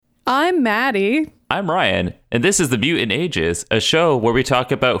I'm Maddie. I'm Ryan, and this is The Mutant Ages, a show where we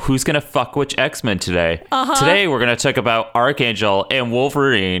talk about who's going to fuck which X-Men today. Today, we're going to talk about Archangel and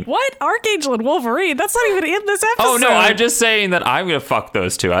Wolverine. What? Archangel and Wolverine? That's not even in this episode. Oh, no, I'm just saying that I'm going to fuck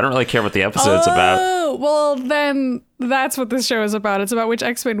those two. I don't really care what the episode's about. Oh, well, then that's what this show is about. It's about which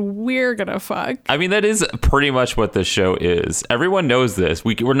X-Men we're going to fuck. I mean, that is pretty much what this show is. Everyone knows this.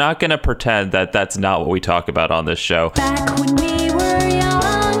 We're not going to pretend that that's not what we talk about on this show. Back when we were young,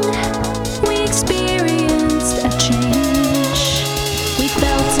 we experienced a change. We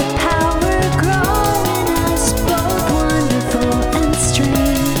felt a power grow in us, both wonderful and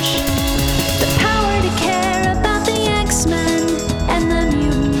strange. The power to care about the X-Men and the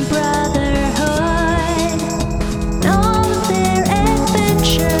Mutant Brotherhood. And all of their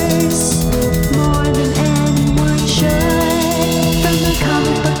adventures, more than anyone should. From the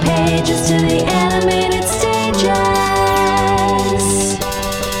comic book pages to the animated stages.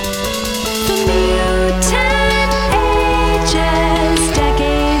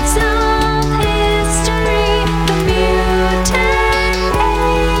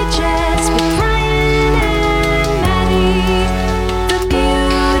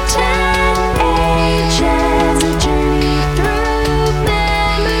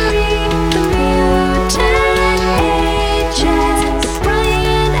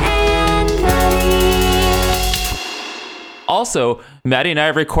 Also, Maddie and I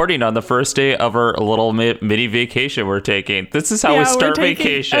are recording on the first day of our little mini vacation we're taking. This is how we start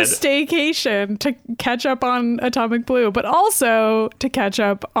vacation. A staycation to catch up on Atomic Blue, but also to catch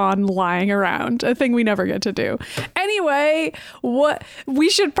up on lying around, a thing we never get to do. Anyway, what we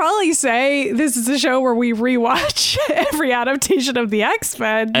should probably say, this is a show where we rewatch every adaptation of the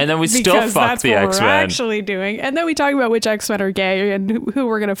X-Men. And then we still fuck the X-Men. That's what we're actually doing. And then we talk about which X-Men are gay and who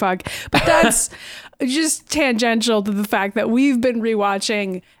we're going to fuck. But that's just tangential to the fact that we've been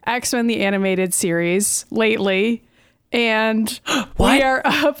rewatching X-Men the Animated Series lately, and we are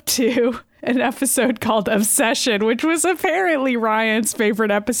up to an episode called Obsession, which was apparently Ryan's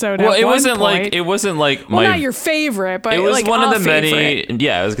favorite episode. Well, it wasn't like well, not your favorite, but it was like one of the favorite. many.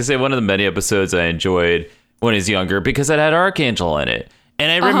 Yeah, I was gonna say one of the many episodes I enjoyed when I was younger because it had Archangel in it.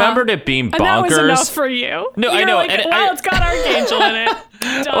 And I remembered it being bonkers. And that was enough for you. No, You're I know. Like, and it's got Archangel in it.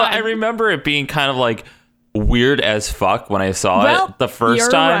 Done. Well, I remember it being kind of like weird as fuck when I saw it the first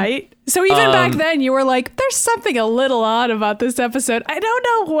time. Right. So even back then, you were like, there's something a little odd about this episode. I don't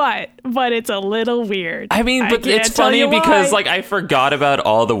know what, but it's a little weird. I mean, but it's funny because like I forgot about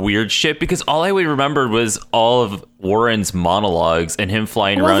all the weird shit because all I remembered was all of Warren's monologues and him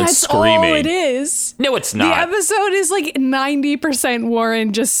flying around screaming. All it is. No, it's not. The episode is like 90%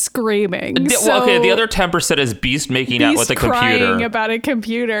 Warren just screaming. Okay, the other 10% is Beast making out with a computer. Crying about a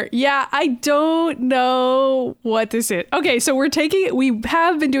computer. Yeah, I don't know what this is. Okay, so we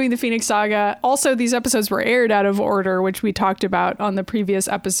have been doing the Phoenix Saga. Also, these episodes were aired out of order, which we talked about on the previous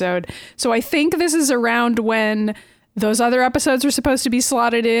episode. So I think this is around when those other episodes were supposed to be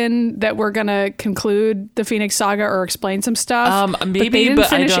slotted in that we're going to conclude the Phoenix Saga or explain some stuff. Maybe, but they didn't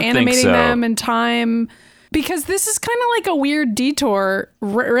finish I don't animating think so. them in time. Because this is kind of like a weird detour.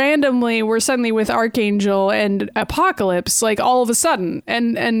 Randomly, we're suddenly with Archangel and Apocalypse, like all of a sudden.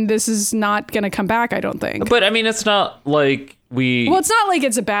 And this is not going to come back, I don't think. But I mean, it's not like Well, it's not like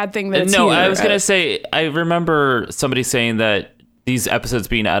it's a bad thing that it's No, here. I was going to say, I remember somebody saying that these episodes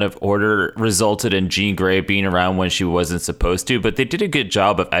being out of order resulted in Jean Grey being around when she wasn't supposed to, but they did a good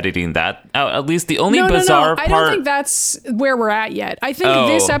job of editing that out. At least the only bizarre part... I don't think that's where we're at yet. I think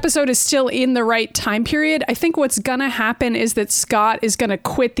this episode is still in the right time period. I think what's going to happen is that Scott is going to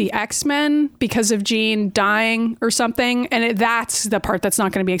quit the X-Men because of Jean dying or something, and that's the part that's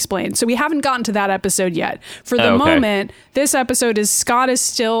not going to be explained. So we haven't gotten to that episode yet. For the moment, this episode is Scott is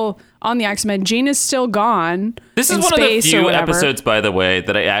still on the X-Men. Jean is still gone. This is one of the few episodes, by the way,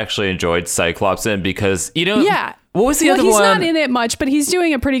 that I actually enjoyed Cyclops in because, Yeah. What was the other one? He's not in it much, but he's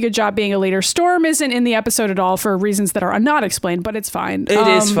doing a pretty good job being a leader. Storm isn't in the episode at all for reasons that are not explained, but it's fine. It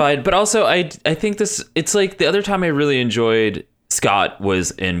is fine. But also, I think it's like the other time I really enjoyed Scott was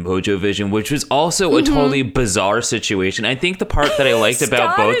in Mojo Vision, which was also a totally bizarre situation. I think the part that I liked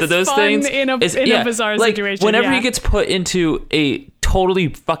about both of those things in a bizarre situation. Whenever he gets put into a totally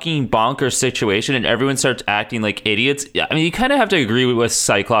fucking bonkers situation and everyone starts acting like idiots, I mean, you kind of have to agree with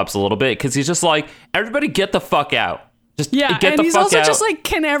Cyclops a little bit because he's just like, everybody get the fuck out. Just Yeah, get and the he's fuck also out. just like,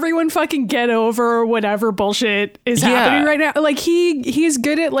 can everyone fucking get over whatever bullshit is happening right now? Like he's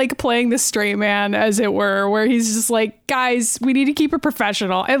good at like playing the straight man, as it were, where he's just like, guys, we need to keep it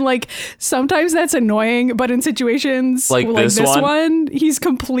professional. And like sometimes that's annoying, but in situations like this one, he's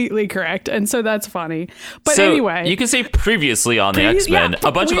completely correct. And so that's funny. But so anyway, you can say previously on the X-Men,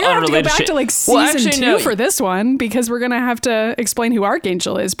 a bunch of unrelated back shit. to like season 2 for this one, because we're gonna have to explain who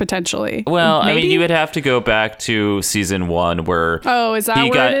Archangel is potentially. Well, Maybe? I mean, you would have to go back to season 1 where is that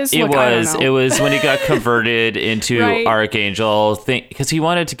where it is? It Look, I don't know. it was when he got converted into Right. Archangel thing because he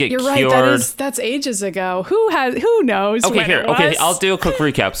wanted to get You're cured. right. That's ages ago. Who knows? Okay, when here. it Okay, was? I'll do a quick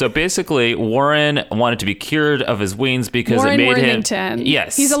recap. So basically, Warren wanted to be cured of his wings because Warren it made Worthington. him.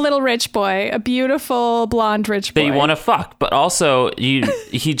 Yes, he's a little rich boy, a beautiful blonde rich boy. that you want to fuck, but also he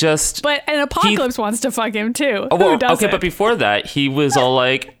just. But an Apocalypse wants to fuck him too. Oh, well, Who doesn't? okay, but before that, he was all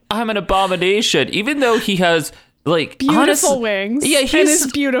like, "I'm an abomination," even though he has. Like beautiful wings. Yeah, and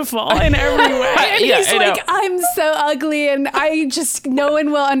is beautiful in every way. And Yeah, he's I like, know. I'm so ugly, and no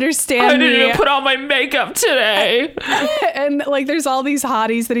one will understand I didn't me. even put on my makeup today. And like, there's all these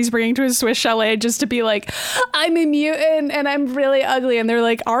hotties that he's bringing to his Swiss chalet just to be like, I'm a mutant and I'm really ugly. And they're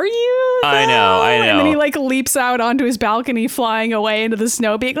like, are you? Though? I know. And then he like leaps out onto his balcony, flying away into the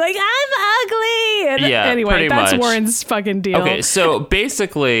snow, being like, I'm ugly. And Yeah, anyway, pretty that's much. Warren's fucking deal. Okay, so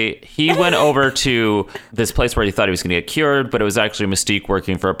basically, he went over to this place where he thought he was going to get cured, but it was actually Mystique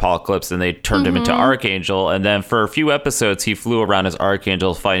working for Apocalypse, and they turned him into Archangel. And then for a few episodes, he flew around as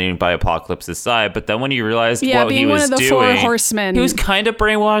Archangel, fighting by Apocalypse's side. But then when he realized what being he one was of the doing, four horsemen. he was kind of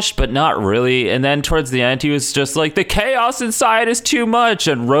brainwashed, but not really. And then towards the end, he was just like, the chaos inside is too much.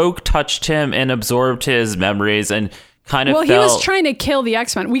 And Rogue touched him and absorbed his memories and kind of he was trying to kill the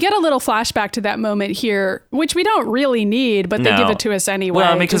X-Men. We get a little flashback to that moment here, which we don't really need, but they give it to us anyway.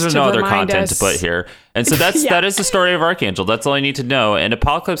 Well, because there's just no to other remind content us. to put here. And so that is the story of Archangel. That's all I need to know. And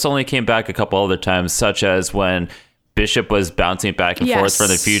Apocalypse only came back a couple other times, such as when Bishop was bouncing back and forth from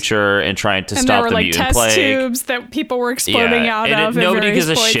the future and trying to and stop there were the like mutant test plague. tubes that people were exploding out and of. Nobody gives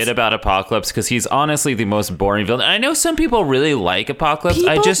a points. shit about Apocalypse because he's honestly the most boring villain. And I know some people really like Apocalypse.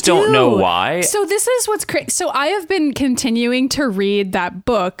 I just don't know why. So this is what's crazy. So I have been continuing to read that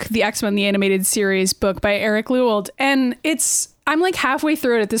book, the X-Men, the animated series book by Eric Lewald, and I'm like halfway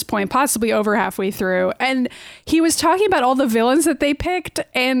through it at this point, possibly over halfway through. And he was talking about all the villains that they picked.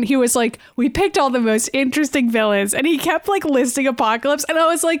 And he was like, we picked all the most interesting villains. And he kept like listing Apocalypse. And I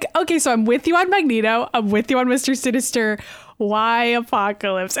was like, okay, so I'm with you on Magneto. I'm with you on Mr. Sinister. Why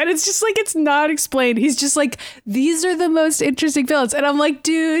Apocalypse? And it's just like, it's not explained. He's just like, these are the most interesting villains. And I'm like,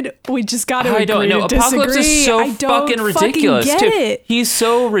 dude, we just got to agree I don't know. to Apocalypse disagree. is so I don't fucking ridiculous, get too. it. He's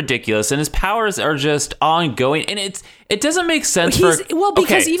so ridiculous, and his powers are just ongoing, and it doesn't make sense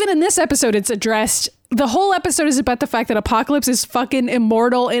Because even in this episode, it's addressed. The whole episode is about the fact that Apocalypse is fucking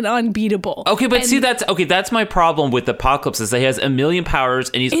immortal and unbeatable. Okay, but that's my problem with Apocalypse is that he has a million powers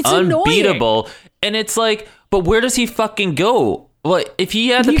and he's It's unbeatable. And it's like, but where does he fucking go? Well, if he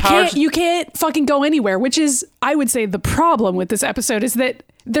had the powers, you can't fucking go anywhere, which is, I would say, the problem with this episode is that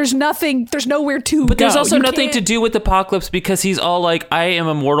there's nowhere to go. But there's also You nothing can't- to do with Apocalypse because he's all like, I am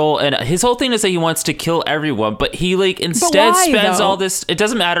immortal. And his whole thing is that he wants to kill everyone. But he like instead why, spends though? all this. It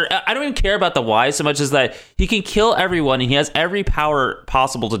doesn't matter. I don't even care about the why so much as that he can kill everyone and he has every power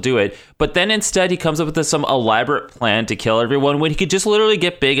possible to do it. But then instead he comes up with some elaborate plan to kill everyone when he could just literally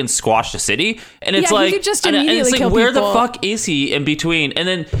get big and squash the city. And it's Yeah, he like, could just and it's immediately like, kill where people. the fuck is he in between? And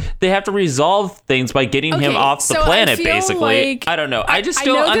then they have to resolve things by getting him Okay, off the so I planet, feel basically. like- I don't know. I just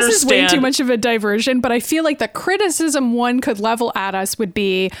don't know understand. This is way too much of a diversion, but I feel like the criticism one could level at us would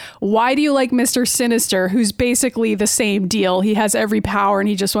be, why do you like Mr. Sinister, who's basically the same deal? He has every power and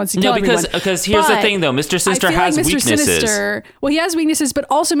he just wants to kill everyone. because here's the But thing, though. Mr. Sinister I feel has like Mr. weaknesses. Sinister, well, he has weaknesses, but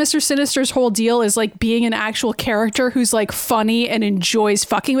also Mr. Sinister's whole deal is like being an actual character who's like funny and enjoys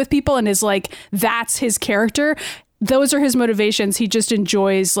fucking with people and is like, that's his character. Those are his motivations. He just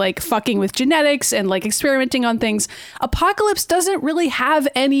enjoys like fucking with genetics and like experimenting on things. Apocalypse doesn't really have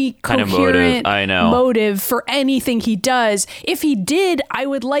any Kind of coherent motive. I know. motive for anything he does. If he did, I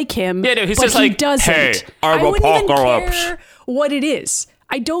would like him. Yeah, no, he's but just he like, doesn't. "Hey, I'm I wouldn't even Apocalypse." care what it is.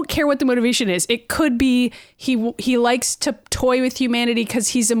 I don't care what the motivation is. It could be he likes to toy with humanity because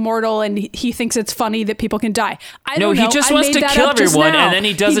he's immortal and he thinks it's funny that people can die. I don't know. he just I wants made to that kill up just everyone, now. and then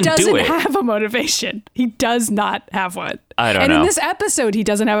he doesn't do it. He doesn't have a motivation. He does not have one. I don't and know. in this episode, he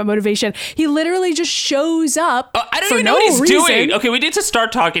doesn't have a motivation. He literally just shows up I don't for even no know what he's reason. doing. Okay, we need to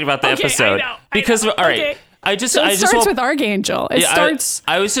start talking about the Okay, episode. I know. Because, all right. Okay. I just starts hope, with Archangel. It starts.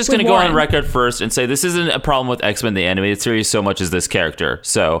 I was just with going to go on Warren. record first and say this isn't a problem with X-Men the animated series so much as this character.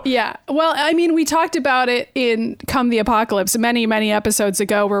 So Yeah. Well, I mean, we talked about it in Come the Apocalypse many, many episodes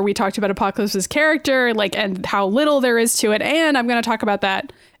ago where we talked about Apocalypse's character, like, and how little there is to it. And I'm going to talk about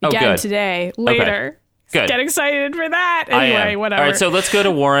that again good. today, later. Good. Get excited for that. I Anyway, am. whatever. All right, so let's go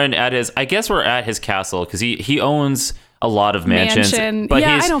to Warren at his. I guess we're at his castle because he owns a lot of mansions. But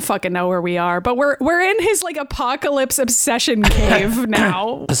yeah, he's, I don't fucking know where we are, but we're in his like apocalypse obsession cave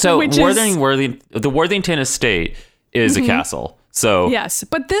now. So which is, the Worthington estate is a castle. So yes,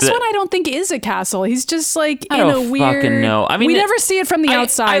 but this one I don't think is a castle. He's just like I in don't a weird. fucking know. I mean, we never see it from the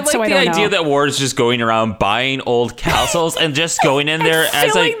outside, I like so I the don't idea know. that Warren's just going around buying old castles and just going in there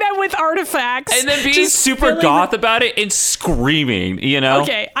as filling like. them with artifacts, And then being just super filling goth about it and screaming, you know?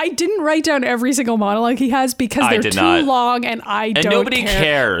 Okay, I didn't write down every single monologue he has because I they're did too not. long and I don't nobody care.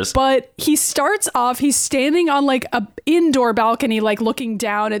 cares. But he starts off, he's standing on like a indoor balcony, like looking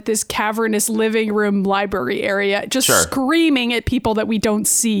down at this cavernous living room library area, just Sure. screaming at people that we don't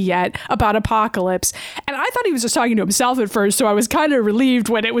see yet about apocalypse. And I thought he was just talking to himself at first, so I was kind of relieved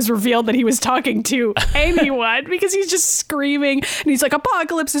when it was revealed that he was talking to anyone because he's just screaming and he's like,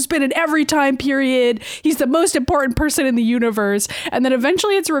 apocalypse has been in every time period. He's the most important person in the universe. And then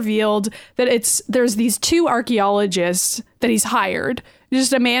eventually it's revealed that there's these two archaeologists that he's hired,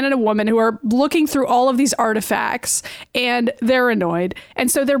 just a man and a woman who are looking through all of these artifacts and they're annoyed.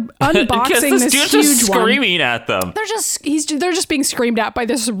 And so they're unboxing Because this this dude's huge just one. screaming at them. They're just being screamed at by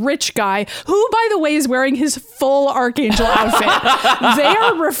this rich guy who, by the way, is wearing his full Archangel outfit. They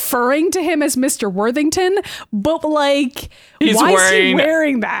are referring to him as Mr. Worthington, but like, why is he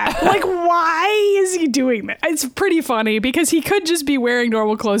wearing that? Like, why is he doing that? It's pretty funny because he could just be wearing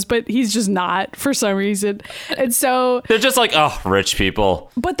normal clothes, but he's just not for some reason. And so They're just like, oh, rich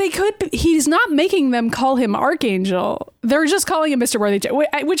people. but he's not making them call him Archangel. They're just calling him Mr. Worthington,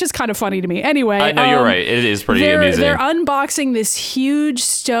 which is kind of funny to me. Anyway. I know you're right. It is pretty amusing. They're unboxing this huge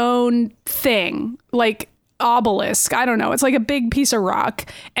stone thing, like obelisk. I don't know. It's like a big piece of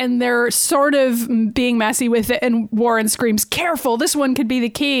rock. And they're sort of being messy with it. And Warren screams, careful, this one could be the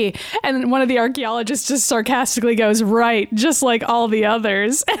key. And one of the archaeologists just sarcastically goes, right, just like all the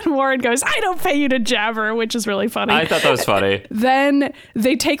others. And Warren goes, I don't pay you to jabber, which is really funny. I thought that was funny. Then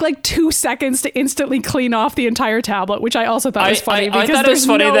they take like 2 seconds to instantly clean off the entire tablet, which I also thought was funny I because thought it was there's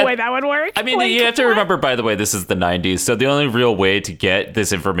funny no that- way that would work. I mean, Like, you have to what? remember, by the way, this is the 90s. So the only real way to get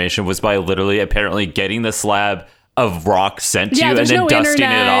this information was by literally apparently getting the slab of rock sent to you and there's then no dusting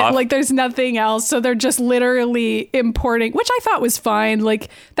internet, it off. like there's nothing else, so they're just literally importing, which I thought was fine. Like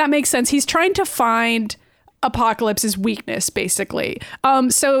that makes sense. He's trying to find Apocalypse's weakness, basically.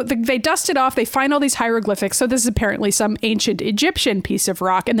 So they dust it off. They find all these hieroglyphics. So this is apparently some ancient Egyptian piece of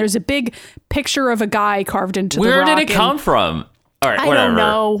rock, and there's a big picture of a guy carved into the rock. Where did it come from? All right, I whatever. don't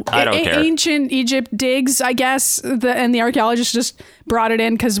know. I don't care. Ancient Egypt digs, I guess. And the archaeologist just brought it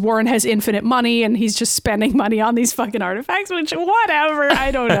in because Warren has infinite money and he's just spending money on these fucking artifacts, which, whatever.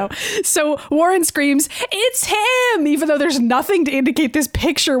 I don't know. So Warren screams, it's him, even though there's nothing to indicate this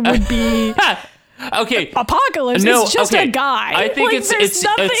picture would be Okay. Apocalypse. No, it's just okay. a guy. I think Like, there's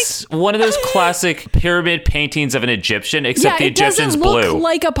nothing. it's one of those classic pyramid paintings of an Egyptian, except the Egyptian's it doesn't blue. look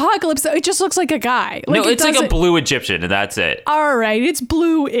like Apocalypse. It just looks like a guy. No, it's like a doesn't- blue Egyptian, and that's it. All right, it's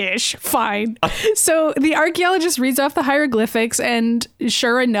blue-ish. Fine. So the archaeologist reads off the hieroglyphics, and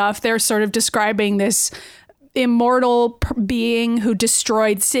sure enough, they're sort of describing this immortal being who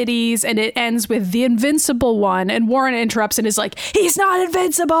destroyed cities, and it ends with the invincible one. And Warren interrupts and is like, he's not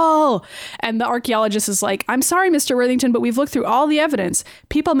invincible. And the archaeologist is like, I'm sorry, Mr. Worthington, but we've looked through all the evidence.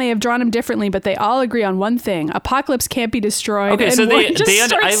 People may have drawn him differently, but they all agree on one thing. Apocalypse can't be destroyed. Okay, and so Warren just they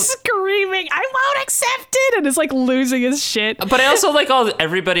starts screaming, I won't accept it, and is like losing his shit. But I also like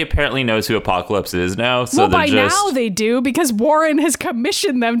everybody apparently knows who Apocalypse is now. So Well, they're by just now they do, because Warren has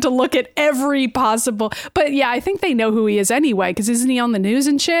commissioned them to look at every possible. But yeah, I think they know who he is anyway, because isn't he on the news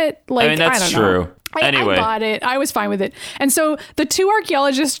and shit? Like, I mean, that's don't know. true. I Anyway. bought it. I was fine with it. And so the two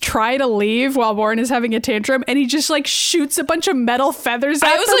archaeologists try to leave while Warren is having a tantrum, and he just like shoots a bunch of metal feathers at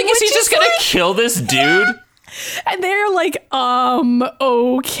I was them, like, is he which just gonna like- kill this dude? And they're like,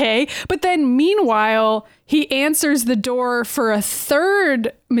 okay. But then meanwhile, he answers the door for a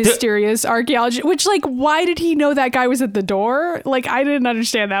third mysterious archaeologist, which, like, why did he know that guy was at the door? Like, I didn't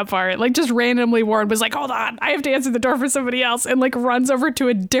understand that part. Like, just randomly Warren was like, hold on, I have to answer the door for somebody else, and like runs over to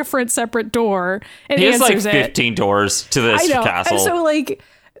a different separate door and He has like answers 15 doors to this I know. castle. And so like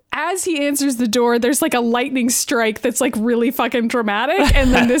as he answers the door, there's like a lightning strike that's like really fucking dramatic,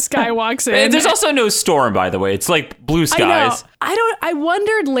 and then this guy walks in. And there's also no storm, by the way. It's like blue skies. I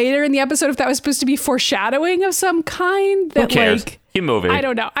wondered later in the episode if that was supposed to be foreshadowing of some kind. That, Who cares? like, Keep moving. I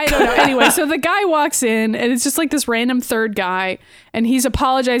don't know. Anyway, so the guy walks in, and it's just like this random third guy, and he's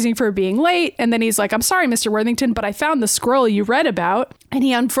apologizing for being late. And then he's like, "I'm sorry, Mr. Worthington, but I found the scroll you read about." And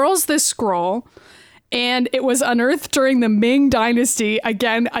he unfurls this scroll, and it was unearthed during the Ming Dynasty.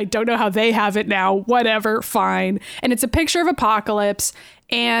 Again, I don't know how they have it now. Whatever, fine. And it's a picture of Apocalypse.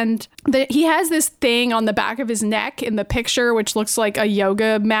 And he has this thing on the back of his neck in the picture, which looks like a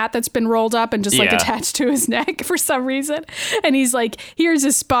yoga mat that's been rolled up and just like attached to his neck for some reason. And he's like, "Here's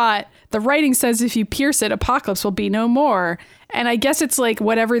a spot. The writing says if you pierce it, Apocalypse will be no more." And I guess it's like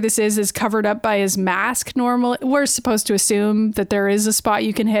whatever this is covered up by his mask normally. We're supposed to assume that there is a spot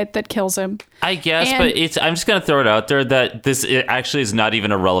you can hit that kills him. I guess, but I'm just going to throw it out there that it actually is not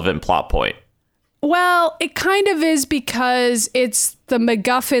even a relevant plot point. Well, it kind of is because it's the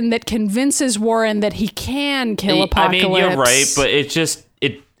MacGuffin that convinces Warren that he can kill Apocalypse. I mean, you're right,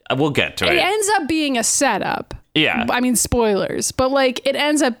 but we'll get to it. It ends up being a setup. Yeah. I mean, spoilers, but like it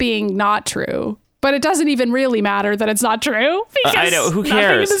ends up being not true. But it doesn't even really matter that it's not true. Because I know, who nothing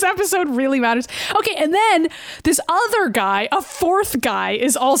cares? in this episode really matters. Okay, and then this other guy, a fourth guy,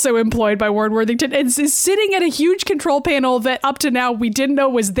 is also employed by Warren Worthington and is sitting at a huge control panel that up to now we didn't know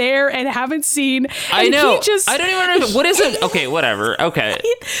was there and haven't seen. And I know. He just, I don't even know. What is it? Okay, whatever. Okay.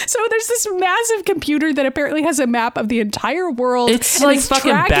 So there's this massive computer that apparently has a map of the entire world. It's and like it's fucking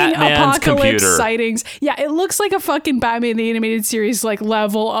tracking Batman's Apocalypse computer. sightings. Yeah, it looks like a fucking Batman the Animated Series like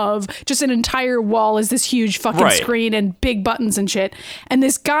level of just an entire wall is this huge fucking screen and big buttons and shit. And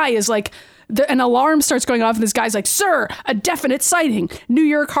this guy is like, an alarm starts going off and this guy's like, "Sir, a definite sighting. New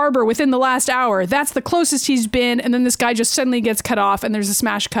York Harbor within the last hour. That's the closest he's been." And then this guy just suddenly gets cut off and there's a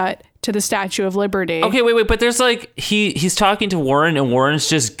smash cut to the Statue of Liberty. Okay, wait, but there's like he's talking to Warren and Warren's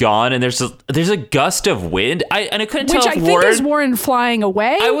just gone and there's a gust of wind. I couldn't tell Which if I think is Warren flying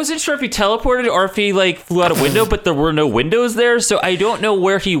away. I wasn't sure if he teleported or if he like flew out a window, but there were no windows there, so I don't know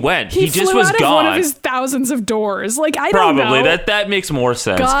where he went. He just flew was out gone. Of one of his thousands of doors. Like I Probably don't know. that makes more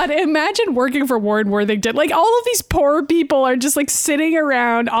sense. God, imagine working for Warren Worthington. Like all of these poor people are just like sitting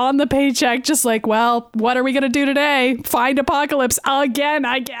around on the paycheck, just like, well, what are we gonna do today? Find Apocalypse again,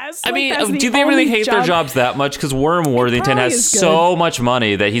 I guess. I Like, mean, that's the do they really only hate their job. jobs that much? Because Warren Worthington probably has is good. so much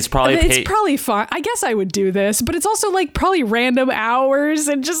money that he's probably paid. It's probably fun. I guess I would do this, but it's also like probably random hours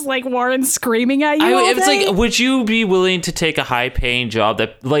and just like Warren screaming at you all It's day. like, would you be willing to take a high-paying job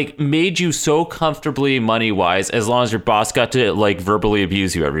that like made you so comfortably money-wise, as long as your boss got to like verbally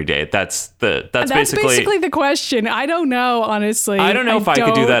abuse you every day? That's basically the question. I don't know, honestly. I don't know if I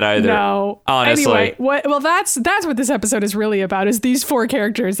could do that either. No, honestly. Anyway, that's what this episode is really about. Is these four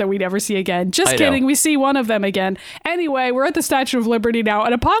characters that we never see again? Just I kidding. know. We see one of them again. Anyway, we're at the Statue of Liberty now,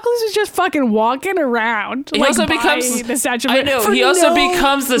 and Apocalypse is just fucking walking around. He like, also by becomes the Statue of I Liberty. know. for He also no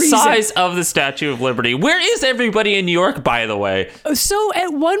becomes the reason. size of the Statue of Liberty. Where is everybody in New York, by the way? So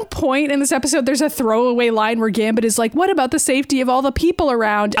at one point in this episode, there's a throwaway line where Gambit is like, "What about the safety of all the people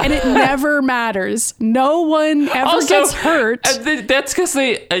around?" And it never matters. No one ever Also, gets hurt. That's because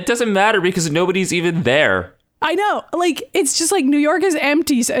it doesn't matter because nobody's even there. I know. Like, it's just like New York is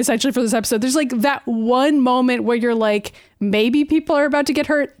empty essentially for this episode. There's like that one moment where you're like, maybe people are about to get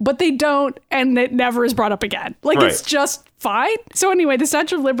hurt, but they don't. And it never is brought up again. Like, Right. It's just fine. So anyway, the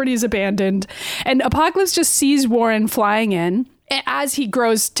Statue of Liberty is abandoned and Apocalypse just sees Warren flying in as he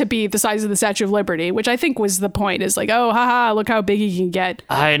grows to be the size of the Statue of Liberty, which I think was the point, is like, oh, haha, look how big he can get.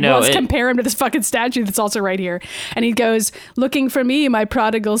 I know. Let's compare him to this fucking statue that's also right here. And he goes, "Looking for me, my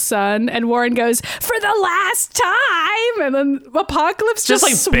prodigal son." And Warren goes, "For the last time." And then Apocalypse just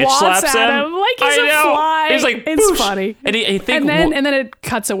like bitch swats slaps at him. him like he's I a know. fly. He's like, it's "Boosh." funny. And and then it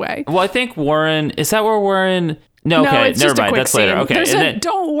cuts away. Well, I think Warren, is that where Warren? No, okay, it's never just a mind. quick That's later. scene. Okay,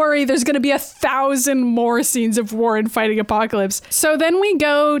 Don't worry, there's going to be 1,000 more scenes of Warren fighting Apocalypse. So then we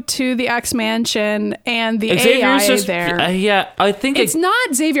go to the X Mansion and the Xavier's AI just there. yeah, I think It's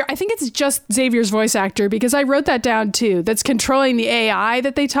not Xavier. I think it's just Xavier's voice actor because I wrote that down too. That's controlling the AI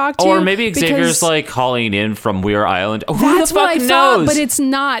that they talk to. or maybe because Xavier's like calling in from Weir Island. Who That's the fuck what I knows? thought, but it's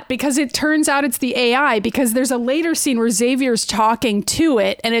not because it turns out it's the AI because there's a later scene where Xavier's talking to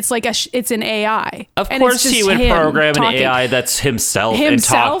it and it's like it's an AI. Of And course, it's he just would him program an talking. AI that's himself and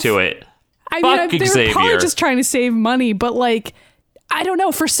talk to it. I mean, Fuck they were Xavier. probably just trying to save money, but like, I don't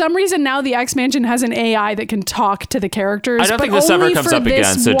know. For some reason now the X-Mansion has an AI that can talk to the characters. I don't but think this ever only comes for up again,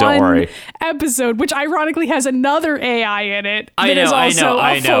 this so don't one worry. Episode, which ironically has another AI in it. I that is know, I also know, a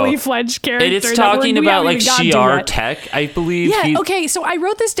I know. fully fledged character. And it's that talking we about haven't like even gotten to Shi'ar yet. tech, I believe. Yeah, okay, so I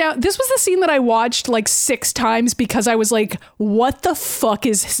wrote this down. This was the scene that I watched like 6 times because I was like, what the fuck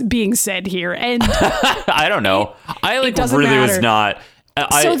is being said here? And I don't know. I like doesn't really was matter. not.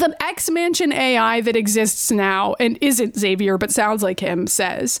 so the X-Mansion AI that exists now and isn't Xavier but sounds like him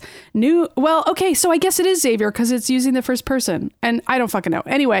says so I guess it is Xavier because it's using the first person and I don't fucking know.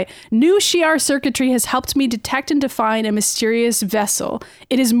 Anyway, new Shi'ar circuitry has helped me detect and define a mysterious vessel.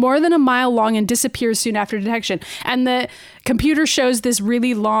 It is more than a mile long and disappears soon after detection. And the computer shows this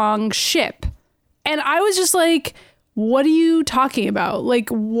really long ship. And I was just like, what are you talking about? Like,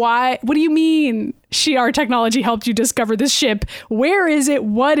 why? What do you mean Shi'ar technology helped you discover this ship? Where is it?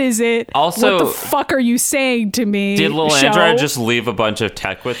 What is it? Also, what the fuck are you saying to me? Did Lil show? Andra just leave a bunch of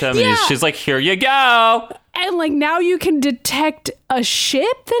tech with him? Yeah. And she's like, here you go. And like now you can detect a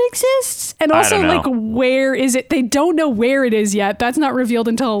ship that exists. And also don't know. like where is it? They don't know where it is yet. That's not revealed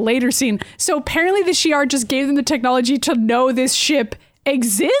until a later scene. So apparently the Shi'ar just gave them the technology to know this ship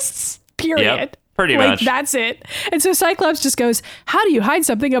exists. Period. Yep. Pretty like, much. That's it. And so Cyclops just goes, how do you hide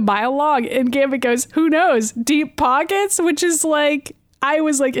something a mile long? And Gambit goes, who knows? Deep pockets? Which is like, I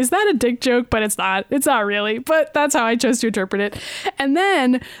was like, is that a dick joke? But it's not. It's not really. But that's how I chose to interpret it. And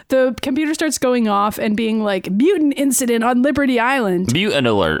then the computer starts going off and being like, mutant incident on Liberty Island. Mutant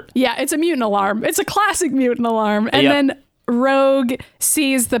alert. Yeah, it's a mutant alarm. It's a classic mutant alarm. And Yep. then Rogue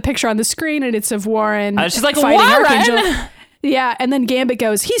sees the picture on the screen and it's of Warren. And she's like, fighting Warren! Archangel. Yeah, and then Gambit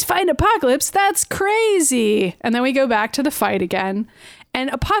goes, he's fighting Apocalypse. That's crazy. And then we go back to the fight again. And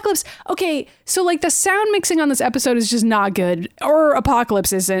Apocalypse, okay, so like the sound mixing on this episode is just not good. Or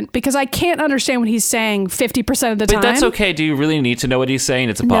Apocalypse isn't, because I can't understand what he's saying 50% of the time. But that's okay. Do you really need to know what he's saying?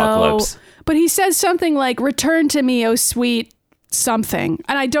 It's Apocalypse. No, but he says something like, return to me, oh sweet something.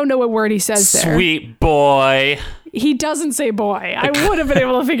 And I don't know what word he says there. Sweet boy. He doesn't say boy. I would have been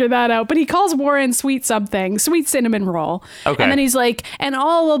able to figure that out. But he calls Warren sweet something, sweet cinnamon roll. Okay. And then he's like, and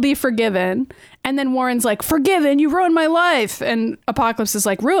all will be forgiven. And then Warren's like, forgiven, you ruined my life. And Apocalypse is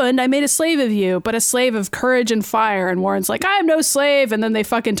like, ruined, I made a slave of you, but a slave of courage and fire. And Warren's like, I am no slave. And then they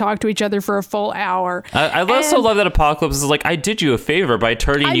fucking talk to each other for a full hour. I also love that Apocalypse is like, I did you a favor by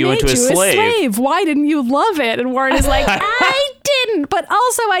turning you into a slave. Why didn't you love it? And Warren is like, I didn't, but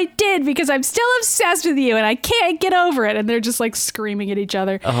also I did because I'm still obsessed with you and I can't get over it. And they're just like screaming at each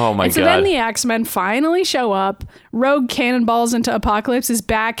other. Oh my and so God. then the X-Men finally show up. Rogue cannonballs into Apocalypse's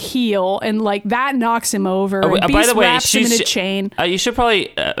back heel and like that knocks him over. Oh, and by Beast the way, wraps him in a chain. You should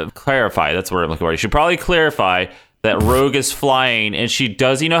probably clarify. That's what I'm looking for. You should probably clarify that Rogue is flying and she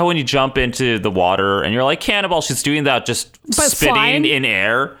does, you know how when you jump into the water and you're like cannonball, she's doing that just spinning flying? in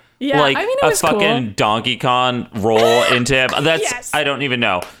air. Yeah, like I mean, it a was fucking cool. Donkey Kong roll into him. That's Yes. I don't even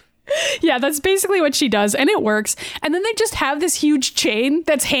know. Yeah, that's basically what she does, and it works. And then they just have this huge chain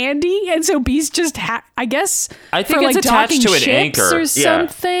that's handy, and so Beast just, I guess, I think for it's like attached docking to an ships anchor. or Yeah.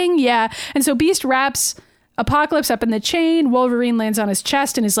 something. Yeah, and so Beast wraps Apocalypse up in the chain. Wolverine lands on his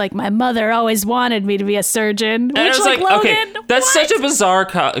chest and is like, "My mother always wanted me to be a surgeon." And I Which, was like, Logan, okay, that's what? such a bizarre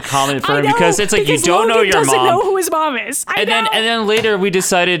comment for I him know, because it's like you don't know Logan your doesn't mom. know who his mom is. I And know. then later we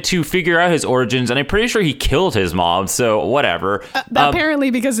decided to figure out his origins, and I'm pretty sure he killed his mom. So whatever.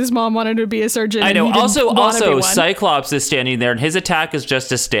 Apparently, because his mom wanted to be a surgeon. I and know. he didn't wanna be Also, one. Cyclops is standing there, and his attack is just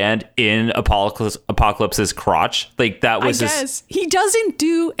to stand in Apocalypse's crotch. Like that I was his. guess he doesn't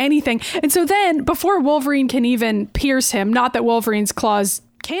do anything. And so then before Wolverine can even pierce him, not that Wolverine's claws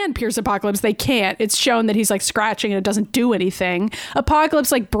can pierce Apocalypse, they can't. It's shown that he's like scratching and it doesn't do anything.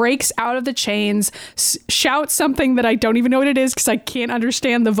 Apocalypse like breaks out of the chains, shouts something that I don't even know what it is because I can't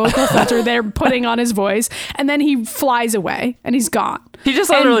understand the vocal filter they're putting on his voice, and then he flies away and he's gone. He just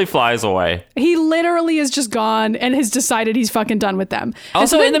literally flies away. He literally is just gone and has decided he's fucking done with them. And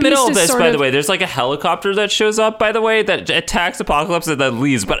Also, so in the then middle of Beast is this, sort by the way, there's like a helicopter that shows up, by the way, that attacks Apocalypse and then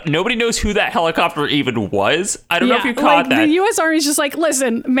leaves, but nobody knows who that helicopter even was. I don't know if you caught that. The U.S. Army's just like,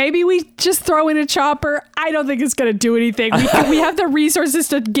 listen, maybe we just throw in a chopper. I don't think it's going to do anything. We have the resources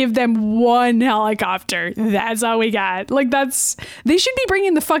to give them one helicopter. That's all we got. Like, they should be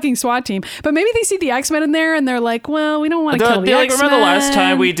bringing the fucking SWAT team. But maybe they see the X-Men in there and they're like, well, we don't want to kill the Like, X-Men. remember the last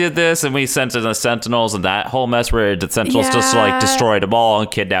time we did this and we sent in the Sentinels and that whole mess where the Sentinels just like Yeah. destroyed them all and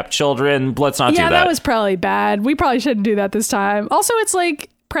kidnapped children? Let's not do Yeah, that. that was probably bad. We probably shouldn't do that this time. Also, it's like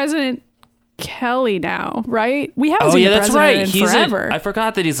President Kelly now, right? We haven't Oh seen yeah, the that's president right. in forever. I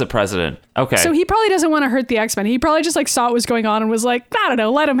forgot that he's the president. Okay. So he probably doesn't want to hurt the X-Men. He probably just like saw what was going on and was like, I don't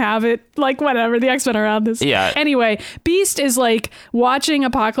know, let him have it. Like whatever, the X-Men are around this. Yeah. Anyway, Beast is like watching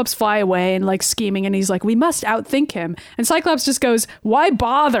Apocalypse fly away and like scheming, and he's like, we must outthink him. And Cyclops just goes, why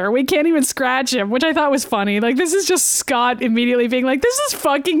bother? We can't even scratch him, which I thought was funny. Like this is just Scott immediately being like, this is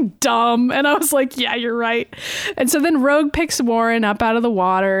fucking dumb. And I was like, yeah, you're right. And so then Rogue picks Warren up out of the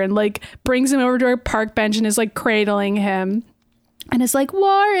water and like brings him over to a park bench and is like cradling him. And is like,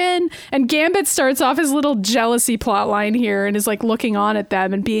 Warren. And Gambit starts off his little jealousy plot line here and is like looking on at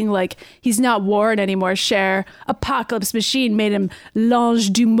them and being like, he's not Warren anymore, Cher. Apocalypse Machine made him l'ange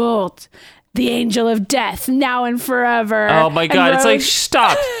du mort, the angel of death, now and forever. Oh my God, And it's Rogue- like,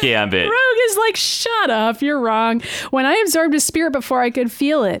 stop, Gambit. Rogue is like, shut up, you're wrong. When I absorbed his spirit before I could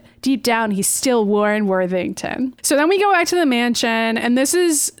feel it, deep down, he's still Warren Worthington. So then we go back to the mansion, and this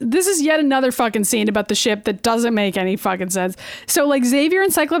is yet another fucking scene about the ship that doesn't make any fucking sense. So like Xavier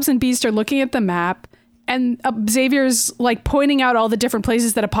and Cyclops and Beast are looking at the map, and Xavier's like pointing out all the different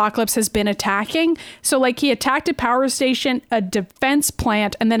places that Apocalypse has been attacking. So like he attacked a power station, a defense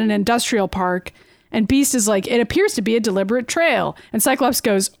plant, and then an industrial park. And Beast is like, it appears to be a deliberate trail. And Cyclops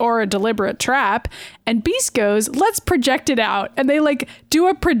goes, or a deliberate trap. And Beast goes, let's project it out. And they like do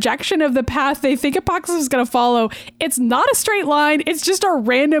a projection of the path they think Apocalypse is going to follow. It's not a straight line. It's just a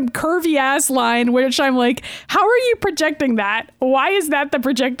random curvy ass line, which I'm like, how are you projecting that? Why is that the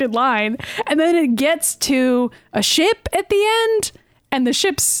projected line? And then it gets to a ship at the end, and the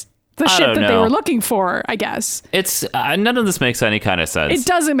ship's the I ship don't that they know. were looking for, I guess. It's none of this makes any kind of sense. It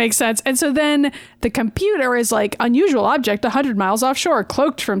doesn't make sense. And so then the computer is like, unusual object 100 miles offshore,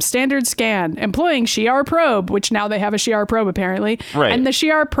 cloaked from standard scan, employing Shi'ar probe, which now they have a Shi'ar probe apparently. Right. And the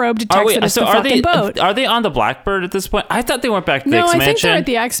Shi'ar probe detects that it's the fucking boat. Are they on the Blackbird at this point? I thought they went back to the No, I think X-Mansion. they're at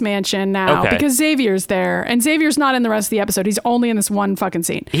the X-Mansion now Okay. because Xavier's there. And Xavier's not in the rest of the episode. He's only in this one fucking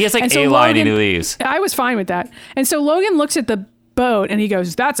scene. He has like And so a line and he Logan- leaves. I was fine with that. And so Logan looks at the boat and he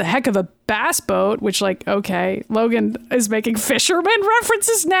goes, that's a heck of a bass boat, which like, okay, Logan is making fisherman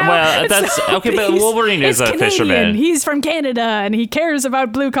references now. Well, And that's so okay, but Beast Wolverine is a Canadian. fisherman. He's from Canada and he cares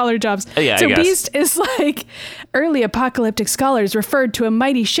about blue collar jobs. Yeah, I so guess. Beast is like, early apocalyptic scholars referred to a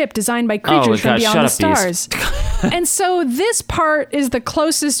mighty ship designed by creatures from God, beyond the shut up, Beast. stars. And so this part is the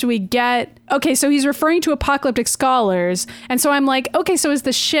closest we get. Okay, so he's referring to apocalyptic scholars. And so I'm like, okay, so is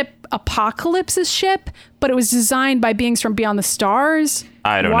the ship Apocalypse's ship, but it was designed by beings from beyond the stars?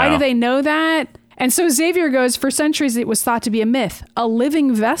 I don't Why know. do they know that? And so Xavier goes, for centuries it was thought to be a myth, a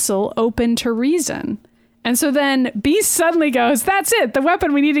living vessel open to reason. And so then Beast suddenly goes, that's it, the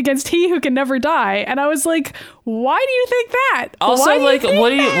weapon we need against he who can never die. And I was like, why do you think that? Also, Why do you like, think what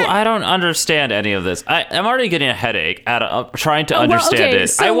do you? that? I don't understand any of this. I'm already getting a headache at trying to understand it.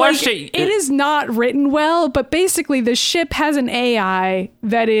 So, I watched like, it. It is not written well, but basically the ship has an AI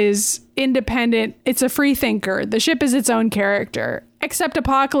that is independent. It's a free thinker. The ship is its own character. Except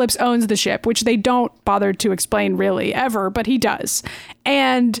Apocalypse owns the ship, which they don't bother to explain really ever, but he does.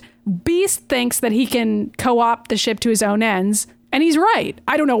 And Beast thinks that he can co-opt the ship to his own ends, and he's right.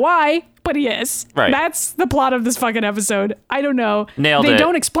 I don't know why, but he is. Right. That's the plot of this fucking episode. I don't know. Nailed They it.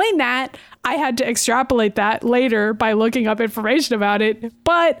 don't explain that. I had to extrapolate that later by looking up information about it,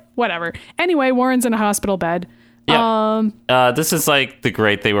 but whatever. Anyway, Warren's in a hospital bed. Yeah. This is like the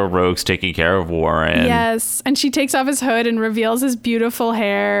great thing where Rogue's taking care of Warren. Yes. And she takes off his hood and reveals his beautiful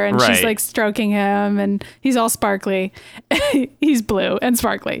hair, and she's Right. like stroking him, and he's all sparkly. He's blue and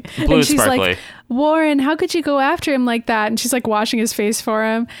sparkly. Blue and and she's sparkly. like, Warren, how could you go after him like that? And she's like washing his face for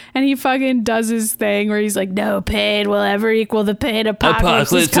him. And he fucking does his thing where he's like, no pain will ever equal the pain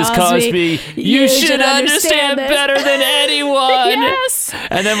Apocalypse has caused me. You should understand this." better than anyone. Yes.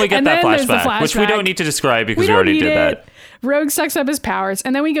 And then we get And that then there's the flashback, which we flashback. don't need to describe because we don't already need did it. that. Rogue sucks up his powers,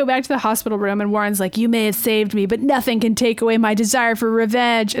 and then we go back to the hospital room, and Warren's like, you may have saved me, but nothing can take away my desire for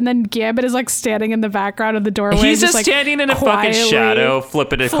revenge. And then Gambit is like standing in the background of the doorway. He's just like, standing in a fucking quietly shadow,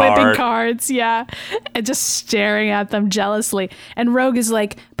 flipping a card. cards, yeah, and just staring at them jealously. And Rogue is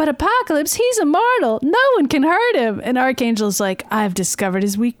like, but Apocalypse, he's immortal. No one can hurt him. And Archangel's like, I've discovered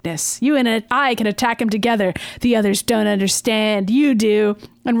his weakness. You and I can attack him together. The others don't understand. You do.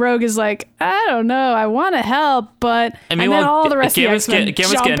 And Rogue is like, I don't know. I want to help, but I mean, and then all the rest of the Gambit's X-Men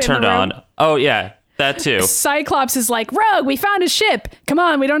Gambit's jump getting in the turned room. on. Oh, yeah, that too. Cyclops is like, Rogue, we found his ship. Come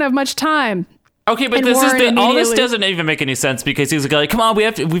on, we don't have much time. Okay, but And this Warren is all this immediately- doesn't even make any sense because he's like, come on,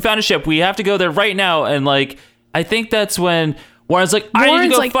 we found a ship. We have to go there right now. And like, I think that's when Warren's like, I need Warren's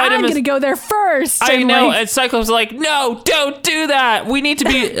to go like, fight him. I'm going to go there first. I And, know. like, And Cyclops is like, no, don't do that. We need to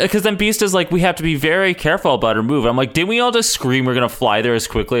be, because then Beast is like, we have to be very careful about our move. I'm like, didn't we all just scream we're going to fly there as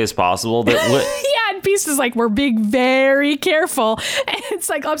quickly as possible? yeah, and Beast is like, we're being very careful. And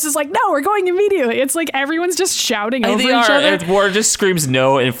Cyclops is like, no, we're going immediately. It's like everyone's just shouting over each other. And Warren just screams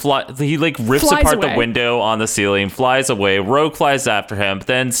no and he like rips Flies apart away. the window on the ceiling, flies away. Rogue flies after him.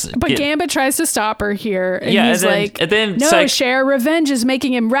 But Gambit tries to stop her here. And Yeah, he's and then no, Cher, revenge is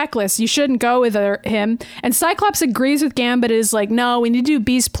making him reckless. You shouldn't go with him. And Cyclops agrees with Gambit, is like, no, we need to do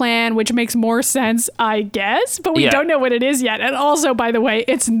Beast's plan, which makes more sense, I guess. But we don't know what it is yet. And also, by the way,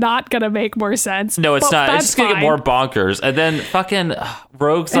 it's not going to make more sense. No, it's not. It's just going to get more bonkers. And then fucking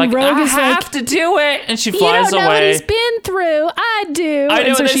Rogue's like, Rogue I is have to do it. And she you flies don't know what away. he's been through. I do. I know,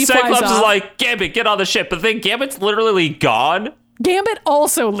 and so and then she Cyclops flies is off. like, Gambit, get on the ship. But then Gambit's literally gone. Gambit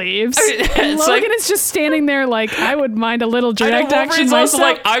also leaves. And It's Logan like- is just standing there like, I would mind a little direct action Wolverine's also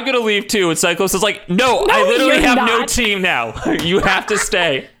myself. like, I'm going to leave too. And Cyclops is like, no, I literally you're have no not." team now. You have to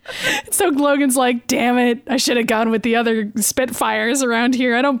stay. So Logan's like, damn it, I should have gone with the other Spitfires around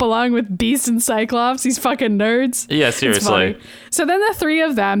here. I don't belong with Beast and Cyclops, these fucking nerds. Yeah, It's seriously. funny. So then the three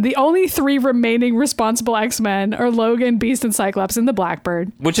of them, the only three remaining responsible X-Men are Logan, Beast, and Cyclops in the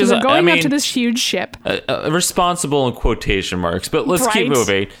Blackbird. Which So is, they're going I up mean, to this huge ship. Responsible in quotation marks, but let's keep Right.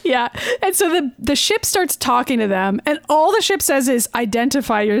 moving. Yeah. And so the ship starts talking to them, and all the ship says is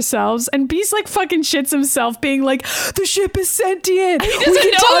identify yourselves. And Beast like fucking shits himself, being like, the ship is sentient. He doesn't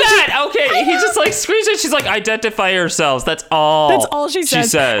know that. Okay, he just like screams it. She's like, identify yourselves. That's all. That's all she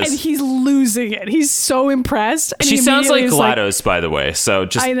says. And he's losing it. He's so impressed. And She he sounds like immediately is GLaDOS, by the way. So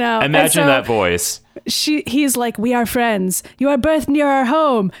just I know. And imagine so- that voice. He's like, we are friends. You are both near our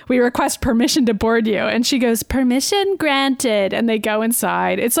home. We request permission to board you. And she goes, permission granted. And they go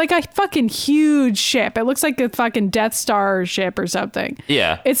inside. It's like a fucking huge ship. It looks like a fucking Death Star ship or something.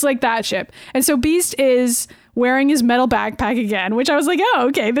 Yeah. It's like that ship. And so Beast is wearing his metal backpack again, which I was like, oh,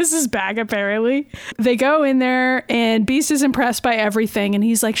 okay, this is back apparently. They go in there and Beast is impressed by everything. And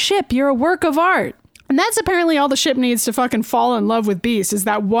he's like, ship, you're a work of art. And that's apparently all the ship needs to fucking fall in love with Beast is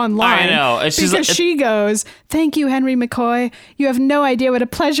that one line. I know. And she's because like- she goes, thank you, Henry McCoy. You have no idea what a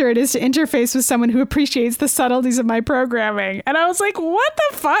pleasure it is to interface with someone who appreciates the subtleties of my programming. And I was like, what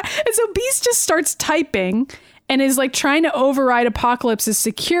the fuck? And so Beast just starts typing and is like trying to override Apocalypse's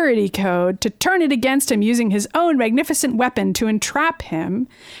security code to turn it against him using his own magnificent weapon to entrap him.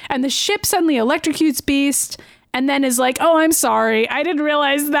 And the ship suddenly electrocutes Beast and then is like, oh, I'm sorry. I didn't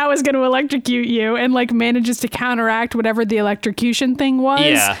realize that was going to electrocute you, and like manages to counteract whatever the electrocution thing was.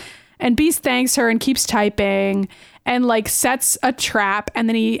 Yeah. And Beast thanks her and keeps typing and like sets a trap, and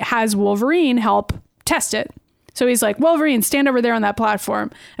then he has Wolverine help test it. So he's like, Wolverine, stand over there on that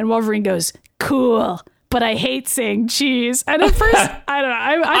platform. And Wolverine goes, cool, but I hate saying cheese. And at first, I don't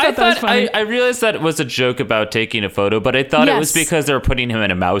know. I thought that was funny. I realized that it was a joke about taking a photo, but I thought it was Yes. because they were putting him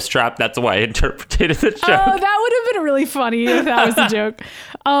in a mousetrap. That's why I interpreted the joke. Oh, that would have been really funny if that was the joke.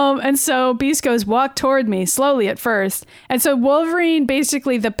 And so Beast goes, walk toward me, slowly at first. And so Wolverine,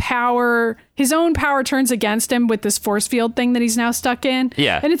 basically his own power turns against him with this force field thing that he's now stuck in.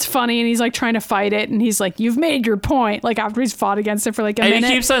 Yeah. And it's funny, and he's like trying to fight it, and he's like, you've made your point, like after he's fought against it for like a And minute.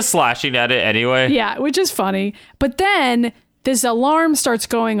 he keeps on slashing at it anyway. Yeah, which is funny. But then this alarm starts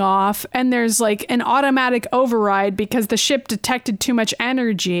going off, and there's like an automatic override because the ship detected too much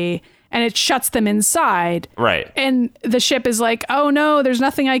energy and it shuts them inside. Right. And the ship is like, oh no, there's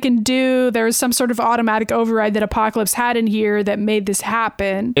nothing I can do. There's some sort of automatic override that Apocalypse had in here that made this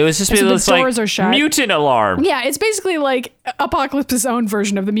happen. It was just And so because the like doors are shut. mutant alarm. Yeah, it's basically like Apocalypse's own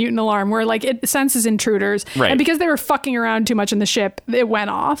version of the mutant alarm where like it senses intruders. Right. And because they were fucking around too much in the ship, it went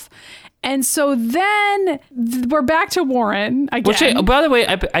off. And so then we're back to Warren again. Which, by the way,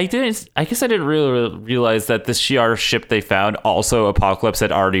 I guess I didn't really realize that the Shi'ar ship they found, also Apocalypse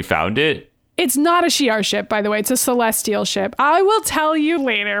had already found it. It's not a Shi'ar ship, by the way. It's a Celestial ship. I will tell you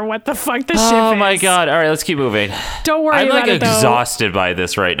later what the fuck the ship is. Oh my god. All right, let's keep moving. Don't worry I'm about like it, though. exhausted by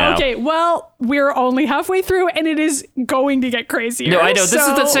this right now. Okay, well, we're only halfway through, and it is going to get crazier. No, I know. This is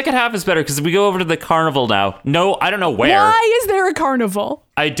the So- second half is better because we go over to the carnival now. No, I don't know where. Why is there a carnival?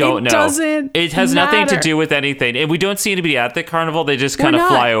 I don't know. Doesn't It has nothing to matter. do with anything. And we don't seem to be at the carnival. They just kind of not.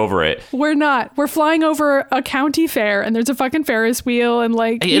 fly over it. We're not. We're flying over a county fair, and there's a fucking Ferris wheel, and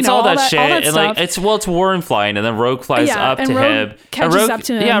like It's all that shit. all that and stuff. like it's Warren flying, and then Rogue flies Yeah, up and to Rogue him. catches and Rogue, up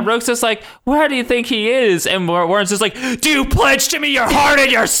to him. Yeah, Rogue's just like, where do you think he is? And Warren's just like, do you pledge to me your heart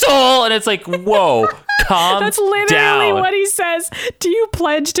and your soul? And it's like, whoa, calm That's literally down. what he says. Do you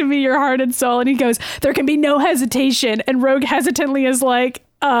pledge to me your heart and soul? And he goes, there can be no hesitation. And Rogue hesitantly is like,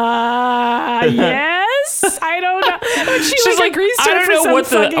 yes. Yes, I don't know. And She's like, agrees to I it don't for know some what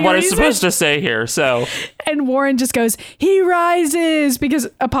fucking I'm reason. supposed to say here. So And Warren just goes, he rises, because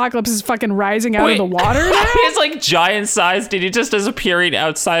Apocalypse is fucking rising out of the water now. He's like giant sized, and he just is appearing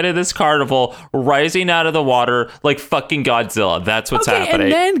outside of this carnival, rising out of the water like fucking Godzilla. That's what's happening.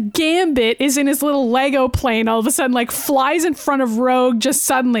 And then Gambit is in his little Lego plane, all of a sudden, like flies in front of Rogue just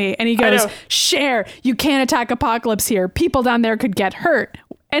suddenly. And he goes, know. Cher, you can't attack Apocalypse here. People down there could get hurt.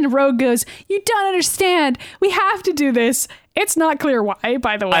 And Rogue goes, you don't understand. We have to do this. It's not clear why,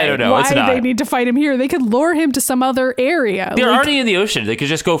 by the way. I don't know. Why It's not. they need to fight him here. They could lure him to some other area. They're Like, already in the ocean. They could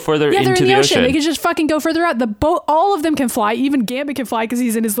just go further yeah, they're into in the ocean. ocean. They could just fucking go further out. The boat, all of them can fly. Even Gambit can fly because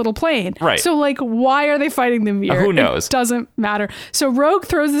he's in his little plane. Right. So, like, why are they fighting them here? Who knows? It doesn't matter. So Rogue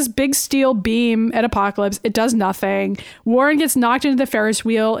throws this big steel beam at Apocalypse. It does nothing. Warren gets knocked into the Ferris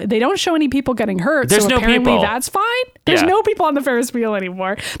wheel. They don't show any people getting hurt. There's so no apparently people. that's fine. There's Yeah. no people on the Ferris wheel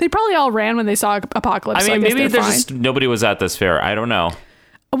anymore. They probably all ran when they saw Apocalypse. I so mean, guess maybe they're there's fine. just nobody was at this fair. I don't know.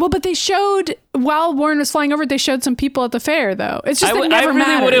 Well, but they showed, while Warren was flying over, they showed some people at the fair, though. It's just I it never really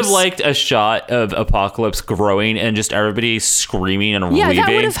would have matters. liked a shot of Apocalypse growing and just everybody screaming and Yeah, leaving.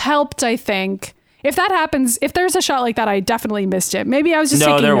 that would have helped, I think. If that happens, if there's a shot like that, I definitely missed it. Maybe I was just No,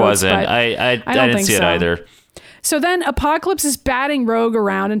 taking there notes, wasn't. but I don't didn't think see it so. either. So then Apocalypse is batting Rogue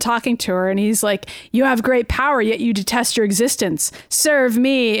around and talking to her, and he's like, you have great power, yet you detest your existence. Serve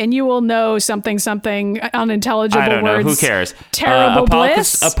me, and you will know something unintelligible I don't know. words. Who cares? Terrible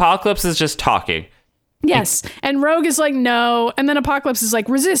Apocalypse, bliss. Apocalypse is just talking. Yes. And Rogue is like, no. And then Apocalypse is like,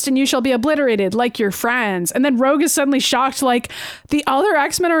 resist and you shall be obliterated like your friends. And then Rogue is suddenly shocked, like, the other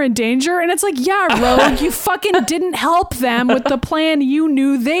X-Men are in danger. And it's like, yeah, Rogue, you fucking didn't help them with the plan you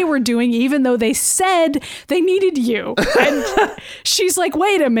knew they were doing, even though they said they needed you. And she's like,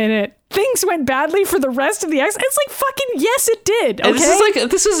 wait a minute. Things went badly for the rest of the X. It's like, fucking yes, it did. Okay? And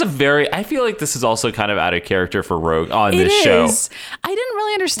this is a very, I feel like this is also kind of out of character for Rogue on this show. I didn't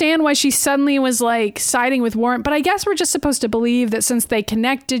really understand why she suddenly was like siding with Warren, but I guess we're just supposed to believe that since they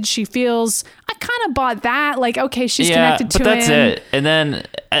connected, she feels, I kind of bought that. Like, okay, she's connected to but that's him. it. And then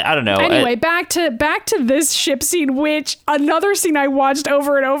I don't know. Anyway, back to this ship scene, which another scene I watched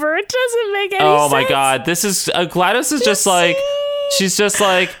over and over. It doesn't make any sense. Oh my God. This is, GLaDOS is just like, she's just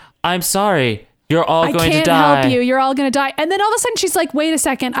like, I'm sorry. You're all going to die. I can't help you. You're all going to die. And then all of a sudden she's like, wait a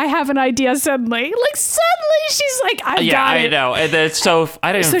second. I have an idea suddenly. Like suddenly she's like, I've got it. I know. And then so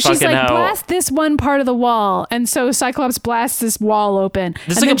I didn't So fucking she's like, know. blast this one part of the wall. And so Cyclops blasts this wall open.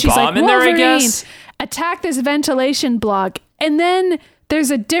 There's and like then a she's bomb like, in there, I Wolverine, guess? attack this ventilation block. And then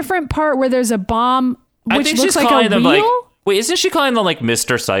there's a different part where there's a bomb, I which think looks she's like calling a them wheel. like, wait, isn't she calling them like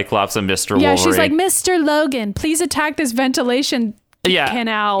Mr. Cyclops and Mr. Wolverine? Yeah, she's like, Mr. Logan, please attack this ventilation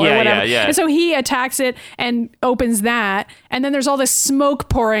canal or whatever. Yeah. And so he attacks it and opens that. And then there's all this smoke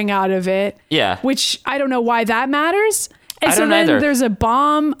pouring out of it. Yeah. Which I don't know why that matters. And I so don't then either. there's a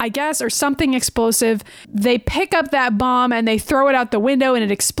bomb, I guess, or something explosive. They pick up that bomb and they throw it out the window and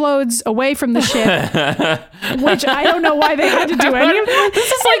it explodes away from the ship. Which I don't know why they had to do any of that.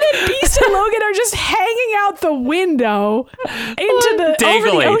 This is like then Beast and Logan are just hanging out the window into the over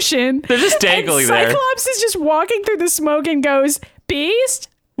Dangling. the ocean. They're just dangling and there. Cyclops is just walking through the smoke and goes, Beast,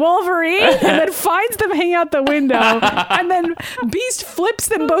 Wolverine, and then finds them hanging out the window. And then Beast flips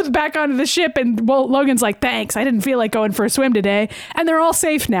them both back onto the ship. And Logan's like, thanks. I didn't feel like going for a swim today. And they're all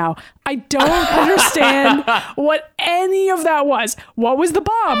safe now. I don't understand what any of that was. What was the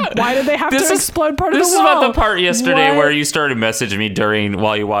bomb? Why did they have to explode part of the wall? This is about the part yesterday What? where you started messaging me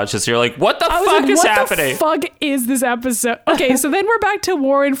while you watched this. You're like, what the I was fuck like, is what happening? the fuck is this episode? Okay, so then we're back to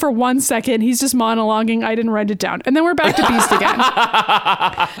Warren for 1 second. He's just monologuing. I didn't write it down. And then we're back to Beast again.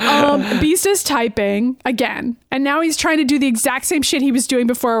 Beast is typing again. And now he's trying to do the exact same shit he was doing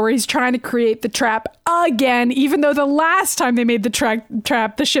before, where he's trying to create the trap again, even though the last time they made the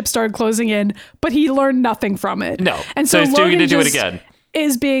trap, the ship started closing in, but he learned nothing from it. No. And So so, he's doing Logan to do it just again.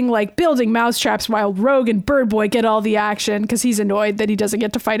 is being like building mousetraps while Rogue and Bird Boy get all the action because he's annoyed that he doesn't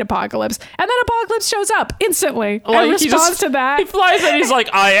get to fight Apocalypse. And then Apocalypse shows up instantly and Like, responds to that. He flies in. He's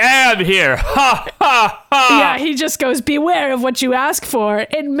like, I am here. Ha ha ha. Yeah, he just goes, beware of what you ask for.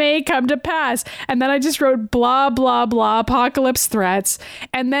 It may come to pass. And then I just wrote blah, blah, blah, Apocalypse threats.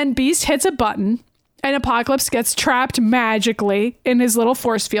 And then Beast hits a button and Apocalypse gets trapped magically in his little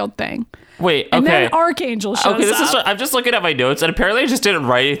force field thing. Wait, okay. And then Archangel shows up. I'm just looking at my notes, and apparently I just didn't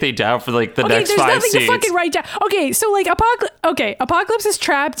write anything down for like the next there's 5 nothing scenes. to fucking write down. Okay, so like Apocalypse is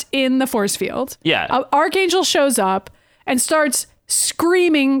trapped in the force field. Yeah. Archangel shows up and starts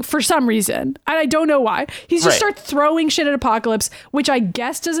screaming for some reason. And I don't know why. He's just Right. start throwing shit at Apocalypse, which I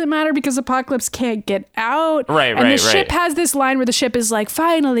guess doesn't matter because Apocalypse can't get out. Right, and right, the ship right. has this line where the ship is like,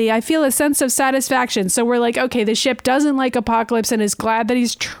 finally, I feel a sense of satisfaction. So we're like, okay, the ship doesn't like Apocalypse and is glad that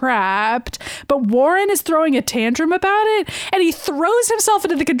he's trapped. But Warren is throwing a tantrum about it, and he throws himself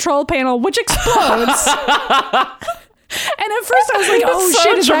into the control panel, which explodes. And at first I was like, oh so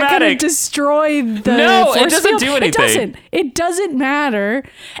shit, is that going to dramatic. destroy the No, it force doesn't field? do anything. It doesn't matter.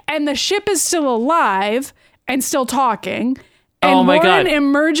 And the ship is still alive and still talking. And Oh my Warren God.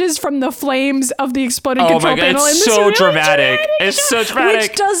 emerges from the flames of the exploding Oh control my God, panel. it's in this so really dramatic. It's shot, so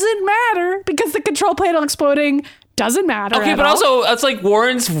dramatic. Which doesn't matter because the control panel exploding doesn't matter. Okay, at but all. also it's like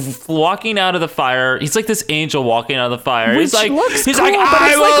Warren's walking out of the fire. He's like this angel walking out of the fire. Which he's like, looks he's cool, like, but I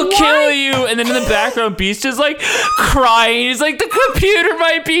it's will like, kill why? you. And then in the background, Beast is like crying. He's like, the computer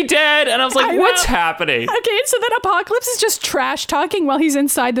might be dead. And I was like, I what's know. happening? Okay, so then Apocalypse is just trash talking while he's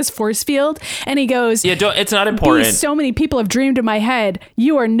inside this force field, and he goes, Yeah, it's not important. Beast, so many people have dreamed in my head.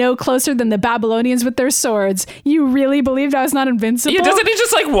 You are no closer than the Babylonians with their swords. You really believed I was not invincible? Yeah, doesn't he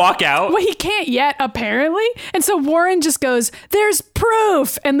just like walk out? Well, he can't yet, apparently. And so Warren just goes, there's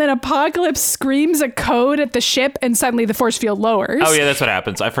proof. And then Apocalypse screams a code at the ship, and suddenly the force field lowers. Oh yeah, that's what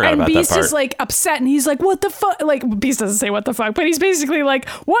happens. I forgot And about Beast that part. is like upset, and he's like, what the fuck? Like, Beast doesn't say what the fuck, but he's basically like,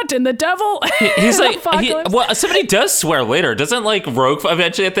 what in the devil? He's like, Apocalypse. well, somebody does swear later. Doesn't like Rogue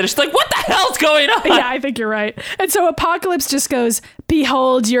eventually at the end? She's like, what the hell's going on? Yeah, I think you're right. And so Apocalypse just goes,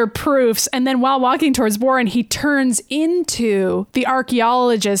 behold your proofs. And then while walking towards Warren, he turns into the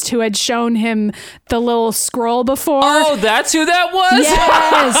archaeologist who had shown him the little scroll before. Oh, that's who that was?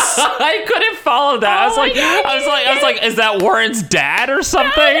 Yes. I couldn't follow that. Oh my God, I was like, is that Warren's dad or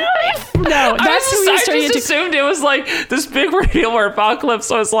something? No, that's who he's turning I just into. assumed it was like this big reveal where Apocalypse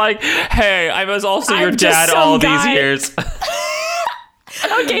was like, hey, I was also your I'm just dad some all guy. these years.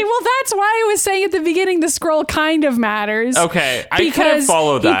 Okay, well, that's why I was saying at the beginning the scroll kind of matters. Okay, I couldn't because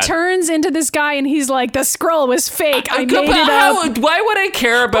follow that. He turns into this guy and he's like, the scroll was fake. I But made it up. why would I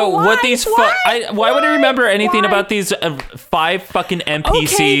care about But what why? these? Why? Why would I remember anything Why? about these 5 fucking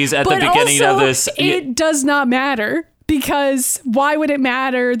NPCs at the but beginning also, of this? It does not matter because why would it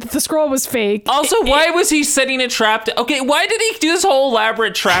matter that the scroll was fake? Also, why was he setting a trap? Okay, why did he do this whole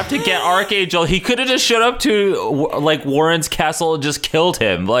elaborate trap to get Archangel? He could have just showed up to like Warren's castle and just killed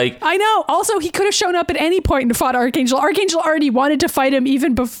him. Like, I know. Also, he could have shown up at any point and fought Archangel. Archangel already wanted to fight him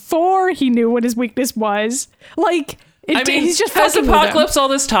even before he knew what his weakness was. Like, he's just has fucking with him. Apocalypse all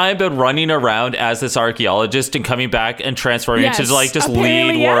this time been running around as this archaeologist and coming back and transforming Yes, to like just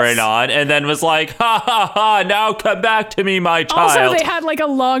apparently, lead yes. Warren on, and then was like, ha ha ha! Now come back to me, my Also, child. they had like a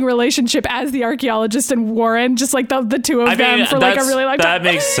long relationship as the archaeologist and Warren, just like the two of them for like a really long that time.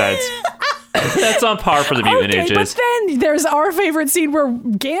 makes sense. That's on par for the Mutant Okay, Ages. but then there's our favorite scene where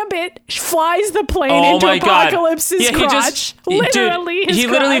Gambit flies the plane into my God. Apocalypse's crotch. Literally, dude, his he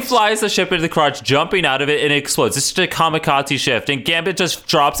literally crotch. flies the ship into the crotch, jumping out of it, and it explodes. It's just a kamikaze shift, and Gambit just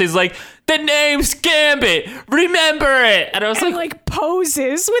drops. He's like, "The name's Gambit. Remember it." And I was And like, like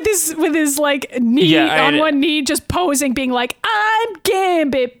poses with his like knee on one knee, just posing, being like, "I'm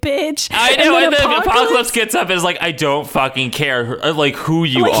Gambit, bitch." I know. then And then Apocalypse gets up and is like, "I don't fucking care, like who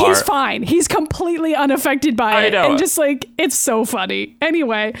you like are." he's fine. He's completely unaffected by I it, know. and just like it's so funny.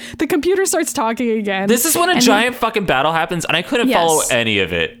 Anyway, the computer starts talking again. This is when a and giant fucking battle happens, and I couldn't Yes. follow any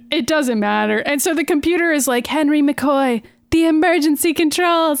of it. It doesn't matter. And so the computer is like, Henry McCoy, the emergency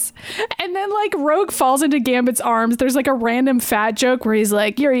controls. And then like Rogue falls into Gambit's arms. There's like a random fat joke where he's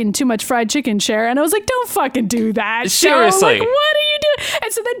like, you're eating too much fried chicken, Cher. And I was like, don't fucking do that. show. Seriously. Like, what are you doing?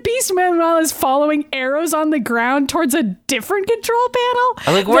 And so then Beast Manuel is following arrows on the ground towards a different control panel.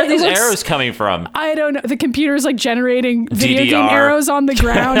 I'm like, where are that these looks- arrows coming from? I don't know. The computer's like generating video game DDR. arrows on the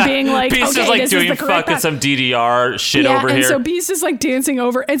ground, being like, Beast okay, is like this doing is the correct fucking path. some DDR shit over and here. so Beast is like dancing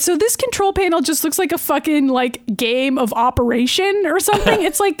over. And so this control panel just looks like a fucking like game of Operation or something.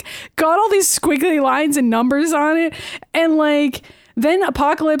 It's like got all these squiggly lines and numbers on it. And like then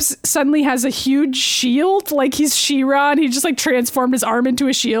Apocalypse suddenly has a huge shield. Like he's She-Ra and he just like transformed his arm into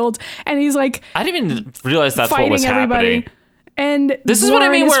a shield. And he's like I didn't even realize that's what fighting was everybody. happening. And This is what I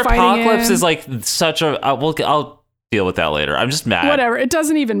Warren mean, where fighting Apocalypse him. is like such a. I'll deal with that later. I'm just mad. Whatever. It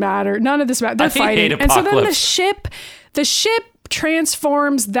doesn't even matter. None of this matters. They're I fighting. hate And so then the Apocalypse. ship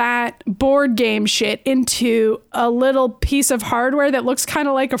transforms that board game shit into a little piece of hardware that looks kind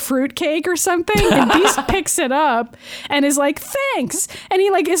of like a fruitcake or something. And Beast picks it up and is like, thanks. And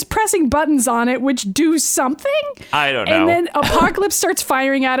he like is pressing buttons on it, which do something. I don't know. And then Apocalypse starts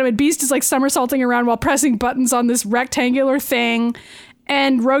firing at him and Beast is like somersaulting around while pressing buttons on this rectangular thing.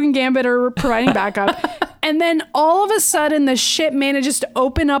 And Rogue and Gambit are providing backup. And And then all of a sudden, the ship manages to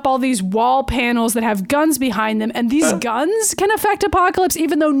open up all these wall panels that have guns behind them. And these guns can affect Apocalypse,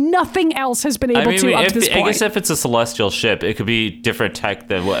 even though nothing else has been able to up to this point. I guess if it's a celestial ship, it could be different tech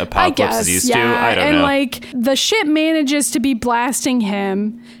than what Apocalypse is used to. I don't know. And like the ship manages to be blasting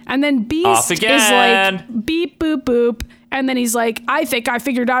him. And then Beast is like, beep, boop, boop. And then he's like, I think I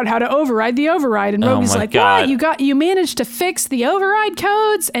figured out how to override the override. And Rogue is like, what? You managed to fix the override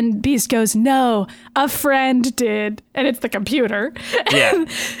codes? And Beast goes, no, a friend did. And it's the computer. Yeah. Then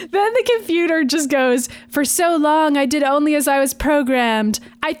the computer just goes, for so long, I did only as I was programmed.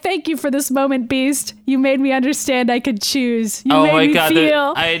 I thank you for this moment, Beast. You made me understand I could choose. You made me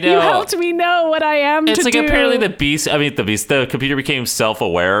feel. I know. You helped me know what I am to do. It's like apparently the computer became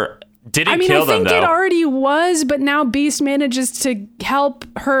self-aware. Didn't kill them, though. I think it already was, but now Beast manages to help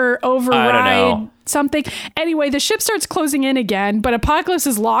her override something. Anyway, the ship starts closing in again, but Apocalypse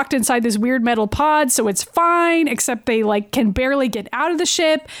is locked inside this weird metal pod, so it's fine, except they like can barely get out of the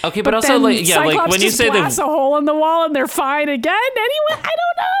ship. Okay, but also like Cyclops when you say blasts a hole in the wall and they're fine again. Anyway, I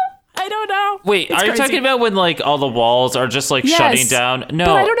don't know. Wait, are you talking about when like all the walls are just like shutting down? No,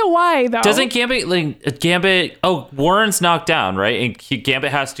 but I don't know why though. Doesn't Gambit? Oh, Warren's knocked down, right? And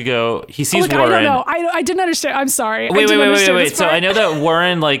Gambit has to go. He sees Warren. I don't know. I didn't understand. I'm sorry. Wait. So I know that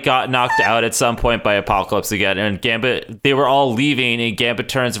Warren like got knocked out at some point by Apocalypse again, and Gambit. They were all leaving, and Gambit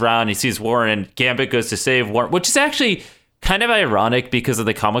turns around. And he sees Warren, and Gambit goes to save Warren, which is actually kind of ironic because of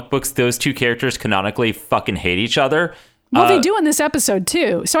the comic books. Those two characters canonically fucking hate each other. Well, they do in this episode,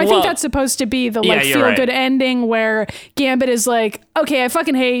 too. So I think that's supposed to be the feel-good ending where Gambit is like, okay, I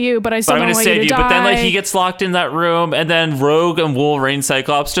fucking hate you, but I still don't want you to die. But then like he gets locked in that room, and then Rogue and Wolverine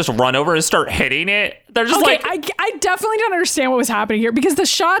Cyclops just run over and start hitting it. They're just I definitely don't understand what was happening here because the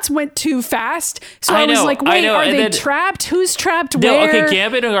shots went too fast. So I was like, wait, are they trapped? Who's trapped where? No, okay,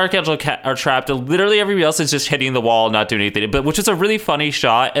 Gambit and Archangel are trapped. Literally everybody else is just hitting the wall, not doing anything. But which is a really funny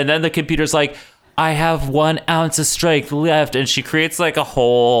shot. And then the computer's like, I have 1 ounce of strength left. And she creates like a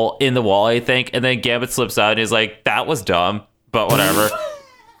hole in the wall, I think. And then Gambit slips out and he's like, that was dumb, but whatever.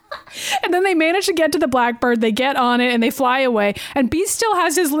 And then they manage to get to the Blackbird. They get on it and they fly away. And Beast still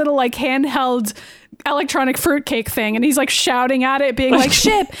has his little like handheld electronic fruitcake thing. And he's like shouting at it, being like,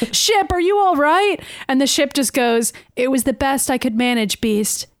 ship, are you all right? And the ship just goes, it was the best I could manage,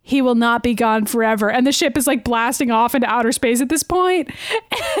 Beast. He will not be gone forever. And the ship is like blasting off into outer space at this point.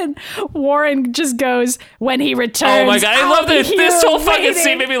 And Warren just goes, when he returns. Oh my God, I love this. This whole fucking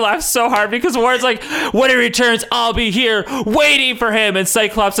scene made me laugh so hard because Warren's like, when he returns, I'll be here waiting for him. And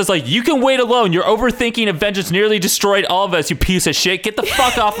Cyclops is like, you can wait alone. You're overthinking Avengers nearly destroyed all of us, you piece of shit. Get the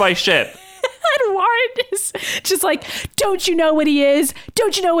fuck off my ship. And Warren is just like, don't you know what he is?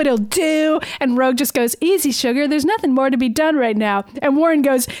 Don't you know what he'll do? And Rogue just goes, easy, sugar. There's nothing more to be done right now. And Warren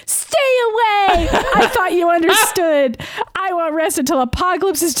goes, stay away. I thought you understood. I won't rest until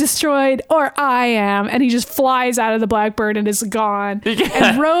Apocalypse is destroyed, or I am. And he just flies out of the Blackbird and is gone. Yeah.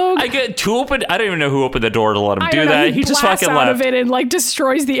 And Rogue, I don't even know who opened the door to let him do that. He just fucking out left. Of it and like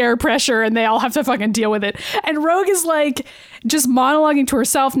destroys the air pressure, and they all have to fucking deal with it. And Rogue is like just monologuing to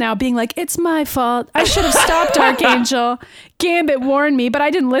herself now, being like, it's my fault. I should have stopped Archangel. Gambit warned me, but I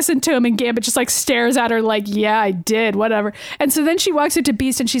didn't listen to him. And Gambit just like stares at her like, yeah, I did, whatever. And so then she walks into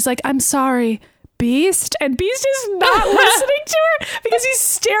Beast and she's like, I'm sorry, Beast. And Beast is not listening to her because he's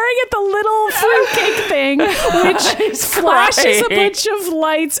staring at the little fruitcake thing, which flashes a bunch of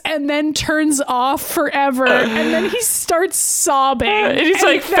lights and then turns off forever. And then he starts sobbing. And he's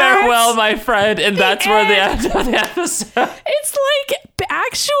like, farewell, my friend. And that's where the end of the episode. It's like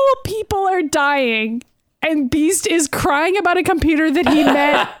actual people are dying. And Beast is crying about a computer that he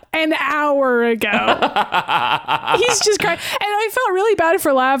met an hour ago. He's just crying. And I felt really bad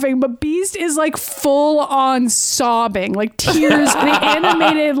for laughing, but Beast is like full on sobbing, like tears. They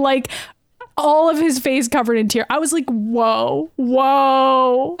animated like all of his face covered in tears. I was like, whoa.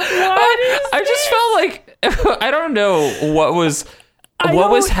 I just felt like, I don't know what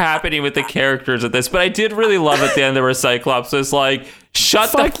was happening with the characters of this, but I did really love at the end there where Cyclops was like,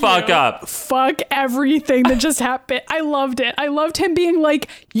 shut the fuck up. Fuck everything that just happened. I loved it. I loved him being like,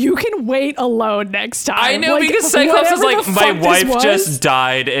 you can wait alone next time. I know, like, because Cyclops is like, my wife just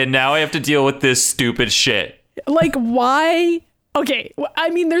died and now I have to deal with this stupid shit. Like, why? Okay, I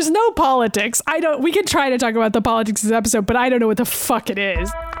mean, there's no politics. We could try to talk about the politics of this episode, but I don't know what the fuck it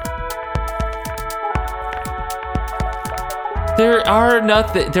is.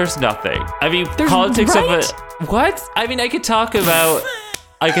 There's nothing. I mean, politics of it. What? I mean, I could talk about,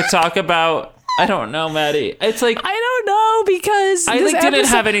 I don't know, Maddie. It's like, I don't know. No, because I this didn't episode-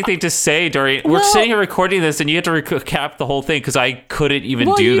 have anything to say during. We're Well- sitting here recording this, and you had to recap the whole thing because I couldn't even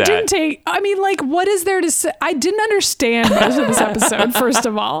Well, do you that. didn't take. I mean, like, what is there to say? I didn't understand most of this episode. First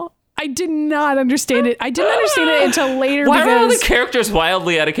of all, I did not understand it. I didn't understand it until later. Why are all the because characters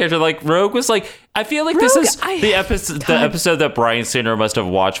wildly out of character? Like Rogue was like, I feel like this Rogue, is the episode that Bryan Singer must have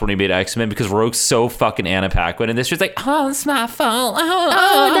watched when he made X-Men because Rogue's so fucking Anna Paquin, and this she's like, oh, it's my fault.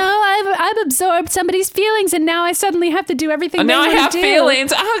 Oh no, I've absorbed somebody's feelings, and now I suddenly have to do everything. And now I they wanna have do.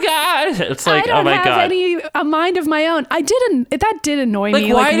 feelings. Oh god, it's like, I don't oh my have god. a mind of my own. I didn't. That did annoy Like,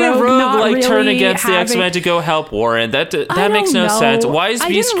 me. why did Rogue not like turn really against the having- X-Men to go help Warren? That makes don't no sense. know. Why is I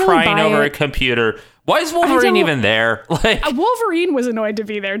Beast didn't really crying buy over it. a computer? Why is Wolverine don't- even there? Like, Wolverine was annoyed to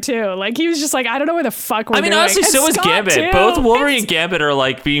be there too. Like he was just like, I don't know where the fuck we're I mean, doing. honestly, And so was Scott, Gambit. too. Both Wolverine And- and Gambit are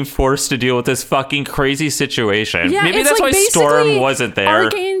like being forced to deal with this fucking crazy situation. Yeah, Maybe it's that's like why Storm basically wasn't there.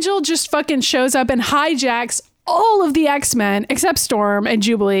 Archangel just fucking shows up and hijacks all of the X-Men except Storm and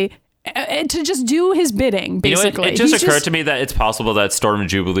Jubilee to just do his bidding. You know, Basically, it just He's occurred to me that it's possible that Storm and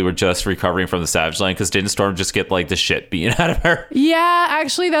Jubilee were just recovering from the Savage Line because didn't Storm just get like the shit beaten out of her? Yeah,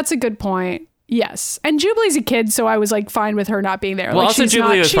 actually, that's a good point. Yes, and Jubilee's a kid, so I was like fine with her not being there. Well, like, also she's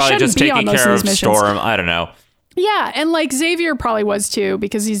Jubilee not, was she probably shouldn't just be taking on most care of of these missions. Storm. I don't know. Yeah, and like Xavier probably was too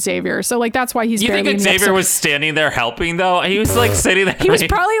because he's Xavier. So like that's why he's. You think barely that in the Xavier episode. was standing there helping though? He was like sitting there. He was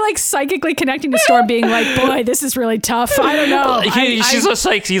probably like psychically connecting to Storm, being like, "Boy, this is really tough." I don't know. She's just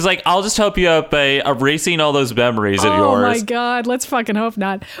like, he's like, I'll just help you up by erasing all those memories of Oh yours. my god, let's fucking hope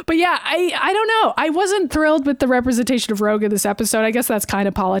not. But yeah, I don't know. I wasn't thrilled with the representation of Rogue in this episode. I guess that's kind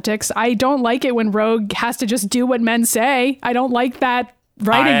of politics. I don't like it when Rogue has to just do what men say. I don't like that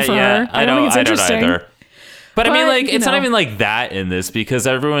writing for her. I don't think it's interesting. either. But I mean, But, like, you it's not know. even like that in this because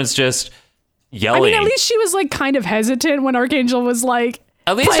everyone's just yelling. I mean, at least she was like kind of hesitant when Archangel was like,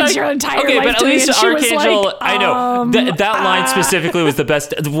 At least pledge your entire okay, life but at to me, least and she was Archangel. like, I know that line specifically was the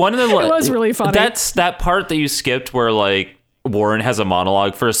best. One of the It was really funny. That's that part that you skipped where like Warren has a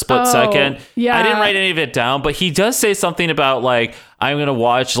monologue for a split second. yeah. I didn't write any of it down, but he does say something about like I'm gonna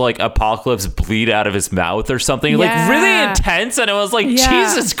watch like Apocalypse bleed out of his mouth or something like really Yeah. intense, and I was like, Yeah.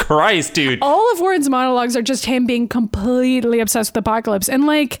 Jesus Christ, dude. all of Warren's monologues are just him being completely obsessed with Apocalypse. And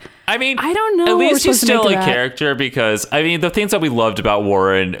like, I mean, I don't know At what we're least he's supposed to still make a of that. character because I mean the things that we loved about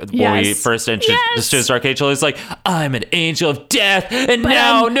Warren when we Yes. first introduced Yes. Archangel is like I'm an angel of death, and But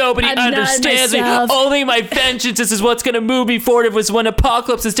now I'm nobody not understands me. myself. Only my vengeance is what's going to move me forward. It was when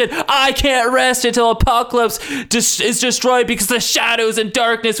Apocalypse is dead. I can't rest until Apocalypse is destroyed because the shadows and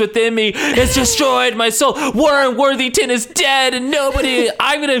darkness within me has destroyed my soul. Warren Worthington is dead, and nobody.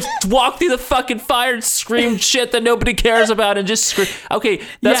 I'm gonna walk through the fucking fire and scream shit that nobody cares about and just scream. Okay,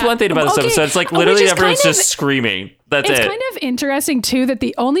 that's Yeah. one thing about this Okay, episode. It's like which literally is everyone's kind of- just screaming. That's it's it. kind of interesting too that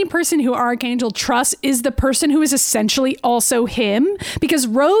the only person who Archangel trusts is the person who is essentially also him, because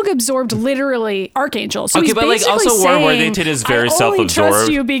Rogue absorbed literally Archangel. So Okay, he's but, like, basically also Warren saying, Worthington is very I only trust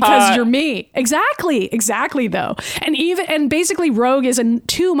self-absorbed. you because you're me. Exactly though. And basically Rogue is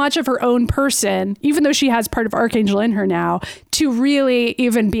too much of her own person, even though she has part of Archangel in her now, to really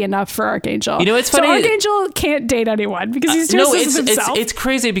even be enough for Archangel. You know, it's So funny- Archangel can't date anyone because he's too obsessed with himself. it's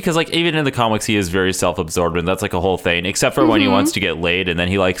crazy because like even in the comics he is very self-absorbed and that's like a whole thing except for when he wants to get laid and then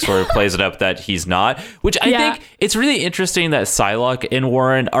he like sort of plays it up that he's not, which I Yeah. think it's really interesting that Psylocke and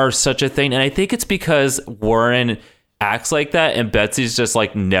Warren are such a thing, and I think it's because Warren acts like that and Betsy's just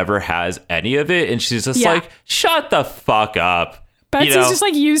like never has any of it and she's just Yeah. like shut the fuck up. Betsy's You know? just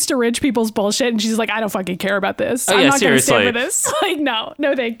like used to rich people's bullshit, and she's like, I don't fucking care about this. Oh, I'm yeah, not going to stand seriously. for this. Like,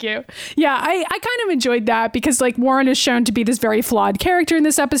 no, thank you. Yeah, I kind of enjoyed that because like Warren is shown to be this very flawed character in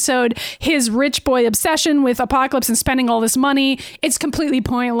this episode. His rich boy obsession with Apocalypse and spending all this money, it's completely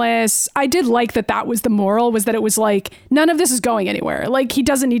pointless. I did like that was the moral, was that it was like, none of this is going anywhere. Like, he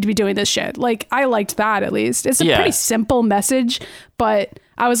doesn't need to be doing this shit. Like, I liked that at least. It's a Yeah. pretty simple message, but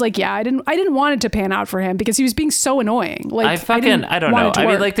I was like, yeah, I didn't want it to pan out for him because he was being so annoying. Like, I don't want know. it to I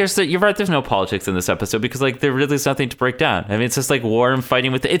mean, work. like, you're right. There's no politics in this episode because, like, there really is nothing to break down. I mean, it's just like Warren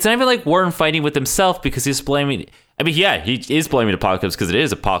fighting with. It's not even like Warren fighting with himself because he's blaming. I mean, yeah, he is blaming Apocalypse because it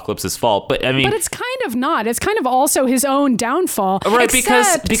is Apocalypse's fault. But I mean, But it's kind of not. It's kind of also his own downfall. Right,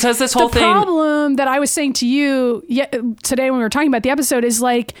 because Except this whole the thing- problem that I was saying to you today when we were talking about the episode is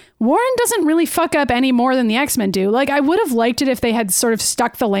like Warren doesn't really fuck up any more than the X-Men do. Like, I would have liked it if they had sort of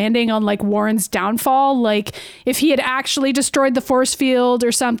stuck the landing on like Warren's downfall, like if he had actually destroyed the force field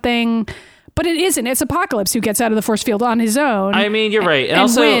or something. But it isn't. It's Apocalypse who gets out of the force field on his own. I mean, you're right, and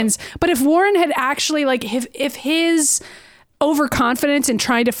also wins. But if Warren had actually like if his overconfidence in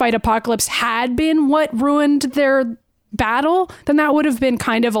trying to fight Apocalypse had been what ruined their battle, then that would have been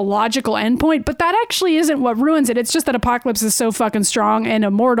kind of a logical endpoint. But that actually isn't what ruins it. It's just that Apocalypse is so fucking strong and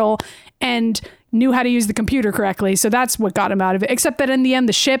immortal and knew how to use the computer correctly. So that's what got him out of it. Except that in the end,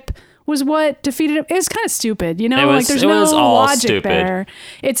 the ship was what defeated him. It was kind of stupid, you know? It was, there's it no was all logic stupid. there.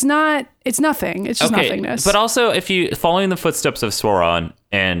 It's nothing. It's just nothingness. But also, if you following the footsteps of Sauron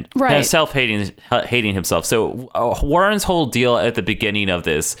and Right. himself hating himself. So Warren's whole deal at the beginning of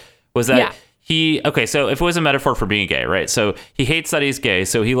this was that so if it was a metaphor for being gay, right? So he hates that he's gay.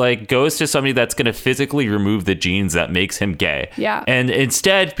 So he like goes to somebody that's going to physically remove the genes that makes him gay. Yeah. And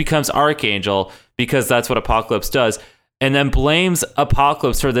instead becomes Archangel because that's what Apocalypse does. And then blames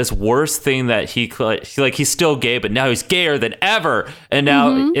Apocalypse for this worst thing that he's still gay, but now he's gayer than ever. And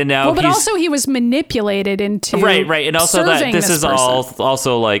now, but also he was manipulated into right, and also that serving this is person.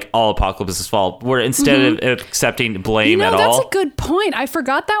 also like all Apocalypse's fault. Where instead of accepting blame at all, that's a good point. I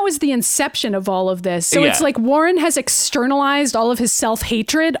forgot that was the inception of all of this. So Yeah. it's like Warren has externalized all of his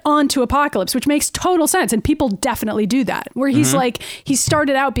self-hatred onto Apocalypse, which makes total sense. And people definitely do that. Where he's like, he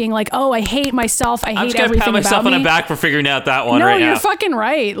started out being like, oh, I hate myself. I I'm hate just gonna everything pat myself about on me. the back for figuring out that one No, right you're now. fucking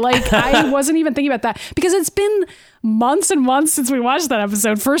right. Like, I wasn't even thinking about that because it's been months and months since we watched that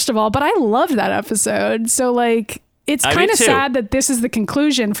episode, first of all, but I loved that episode. So, like, it's I kind did of too. sad that this is the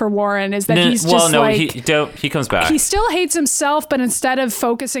conclusion for Warren, is that he's just he comes back. he still hates himself, but instead of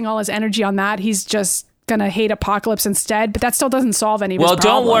focusing all his energy on that, he's just gonna hate Apocalypse instead. But that still doesn't solve any of his Well,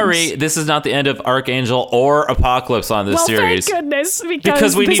 don't problems. worry. This is not the end of Archangel or Apocalypse on this Well, series. thank goodness,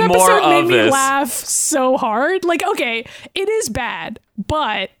 Because we this need episode more made of me this. laugh so hard. Like, okay, it is bad,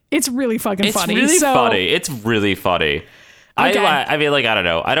 but it's really fucking It's funny. really So funny. It's really funny. Okay. I mean, like, I don't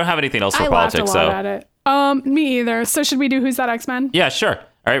know. I don't have anything else for I laughed a politics, lot so at it. Me either. So should we do Who's That X-Men? yeah, sure.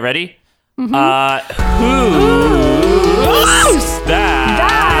 All right, ready? Mm-hmm. Who's that?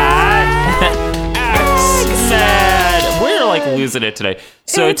 X-Men. We're like losing it today.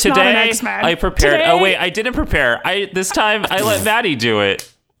 So It's not an today X-Men. I prepared. Today- Oh wait, I didn't prepare. This time I let Maddie do it.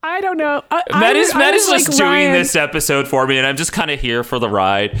 I don't know. Maddie's I was just like, doing Ryan, this episode for me, and I'm just kind of here for the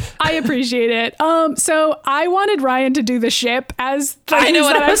ride. I appreciate it. So I wanted Ryan to do the ship as the I know, Who's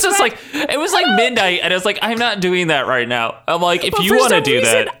and That it was just X-Men. like, it was like midnight, and I was like, I'm not doing that right now. I'm like, if But you for want to some do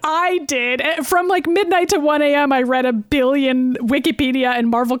reason, that. I did. From like midnight to 1 a.m., I read a billion Wikipedia and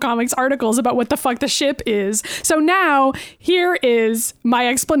Marvel Comics articles about what the fuck the ship is. So now, here is my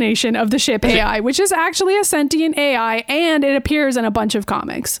explanation of the ship AI, which is actually a sentient AI, and it appears in a bunch of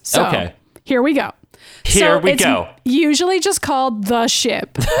comics. So Okay. here we go. Here we it's go. Usually just called the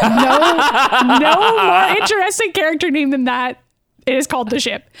ship. No more interesting character name than that. It is called the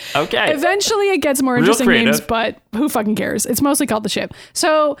ship. Okay. Eventually it gets more Real interesting names, creative. but who fucking cares? It's mostly called the ship.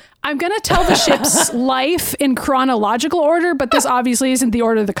 So I'm going to tell the ship's life in chronological order, but this obviously isn't the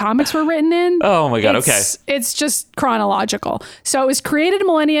order the comics were written in. Oh my God, It's just chronological. So it was created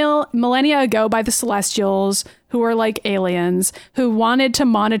millennia ago by the Celestials, who are like aliens, who wanted to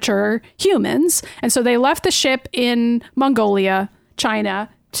monitor humans. And so they left the ship in Mongolia, China,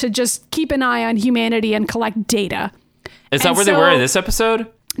 to just keep an eye on humanity and collect data. Is that and where they so- were in this episode?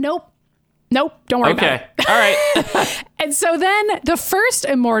 Nope. Don't worry about Okay. it. All right. And so then the first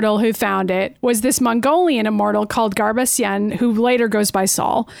immortal who found it was this Mongolian immortal called Garbasien, who later goes by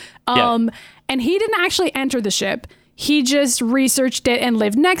Saul. And he didn't actually enter the ship. He just researched it and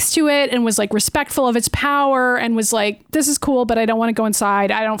lived next to it and was like respectful of its power and was like, this is cool, but I don't want to go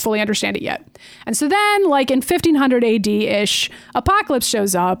inside. I don't fully understand it yet. And so then, like in 1500 AD-ish, Apocalypse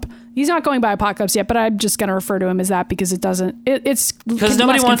shows up. He's not going by Apocalypse yet, but I'm just going to refer to him as that because it's Because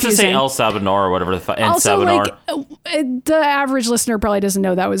nobody less wants to say confusing. El Sabinor or whatever the fuck. Also, Sabinor. like, the average listener probably doesn't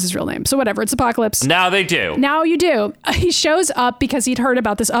know that was his real name. So whatever, it's Apocalypse. Now they do. Now you do. He shows up because he'd heard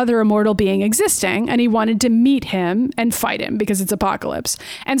about this other immortal being existing, and he wanted to meet him and fight him because it's Apocalypse.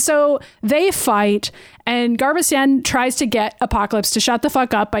 And so they fight, and Garbasien tries to get Apocalypse to shut the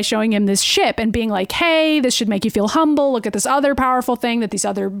fuck up by showing him this ship and being like, hey, this should make you feel humble. Look at this other powerful thing that these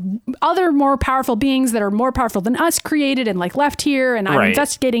other more powerful beings that are more powerful than us created and like left here, and I'm Right.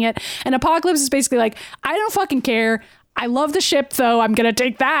 investigating it. And Apocalypse is basically like, I don't fucking care. I love the ship, though. I'm going to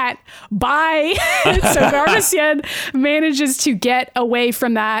take that. Bye. So Garbasien manages to get away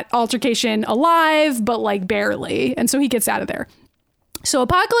from that altercation alive, but like barely. And so he gets out of there. So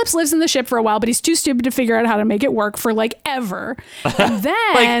Apocalypse lives in the ship for a while, but he's too stupid to figure out how to make it work for like ever. And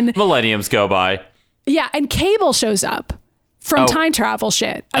then, Like millenniums go by. yeah, and Cable shows up from time travel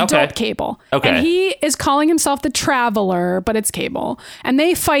shit. Adult Okay. Cable. Okay. And he is calling himself the Traveler, but it's Cable. And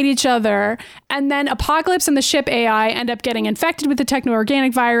they fight each other. And then Apocalypse and the ship AI end up getting infected with the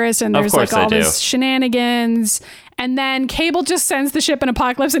techno-organic virus. And Of there's course like all they do. this shenanigans. And then Cable just sends the ship in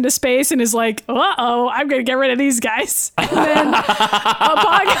Apocalypse into space and is like, uh-oh, I'm going to get rid of these guys. And then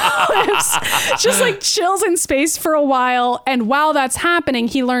Apocalypse just like chills in space for a while. And while that's happening,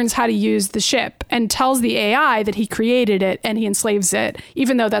 he learns how to use the ship and tells the AI that he created it and he enslaves it,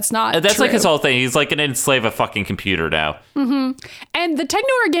 even though that's not That's true. like his whole thing. He's like going to enslave a fucking computer now. And the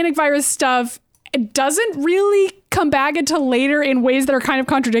techno-organic virus stuff, it doesn't really come back until later in ways that are kind of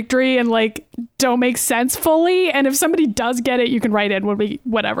contradictory and like don't make sense fully. And if somebody does get it, you can write in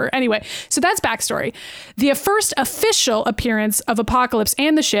whatever. Anyway, so that's backstory. The first official appearance of Apocalypse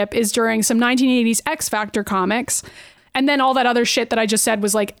and the ship is during some 1980s X Factor comics. And then all that other shit that I just said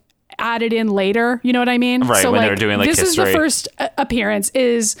was like added in later. You know what I mean? Right, so when like, they were doing like this history. is the first appearance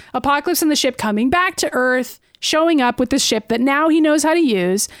is Apocalypse and the ship coming back to Earth, showing up with the ship that now he knows how to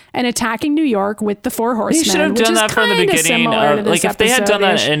use and attacking New York with the Four Horsemen. He should have which done is that from the kinda beginning. similar to this Like if they had done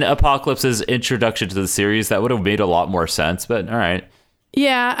that episode-ish. in Apocalypse's introduction to the series, that would have made a lot more sense. But all right.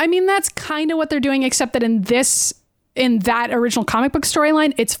 Yeah, I mean, that's kind of what they're doing, except that in that original comic book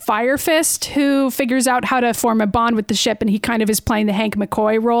storyline, it's Fire Fist who figures out how to form a bond with the ship, and he kind of is playing the Hank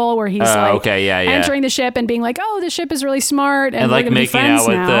McCoy role where he's entering the ship and being like, oh, the ship is really smart and like we're gonna be making friends out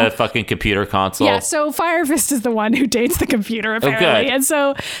with now. the fucking computer console. Yeah, so Fire Fist is the one who dates the computer, apparently. good. And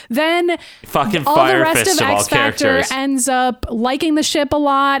so then Fucking all Fire the rest Fist of of all X Factor characters. ends up liking the ship a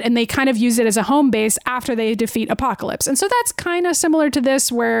lot, and they kind of use it as a home base after they defeat Apocalypse. And so that's kind of similar to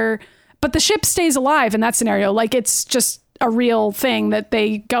this but the ship stays alive in that scenario. Like it's just a real thing that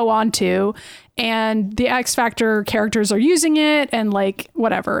they go on to, and the X Factor characters are using it and like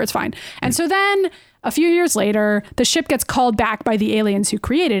whatever, it's fine. And so then a few years later, the ship gets called back by the aliens who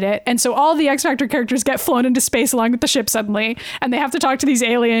created it. And so all the X Factor characters get flown into space along with the ship suddenly, and they have to talk to these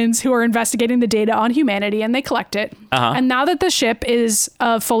aliens who are investigating the data on humanity, and they collect it. And now that the ship is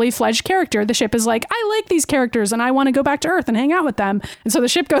a fully fledged character, the ship is like, I like these characters and I want to go back to Earth and hang out with them. And so the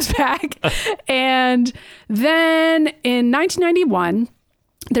ship goes back. And then in 1991,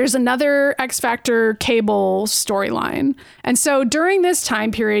 there's another X Factor Cable storyline. And so during this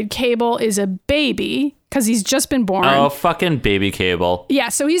time period, Cable is a baby because he's just been born. Oh, fucking baby Cable. Yeah,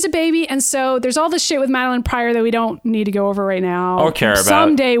 so he's a baby. And so there's all this shit with Madeline Pryor that we don't need to go over right now. Or care about.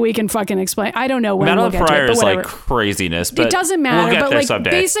 Someday we can fucking explain. I don't know when Madeline we'll get Pryor to it, is but like whatever. craziness. But It doesn't matter. We'll get but there like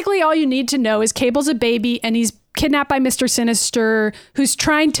someday. basically all you need to know is Cable's a baby and he's kidnapped by Mr. Sinister, who's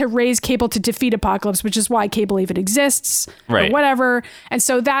trying to raise Cable to defeat Apocalypse, which is why Cable even exists, Right. or whatever. And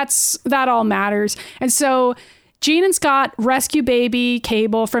so that all matters. And so Jean and Scott rescue baby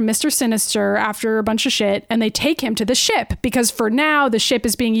Cable from Mr. Sinister after a bunch of shit, and they take him to the ship because for now the ship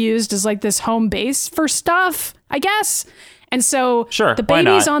is being used as like this home base for stuff, I guess. And so Sure, the why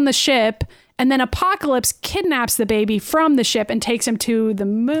baby's not? on the ship, and then Apocalypse kidnaps the baby from the ship and takes him to the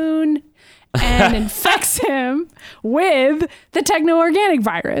moon and infects him with the techno-organic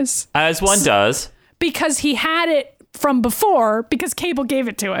virus As one does. because he had it from before because Cable gave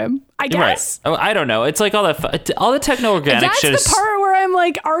it to him, I guess. Right. Oh, I don't know. It's like all the techno-organic That's shit the is... part where I'm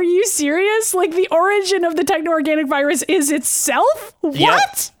like, are you serious? Like the origin of the techno-organic virus is itself? What?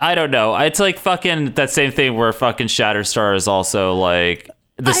 Yep. I don't know. It's like fucking that same thing where fucking Shatterstar is also like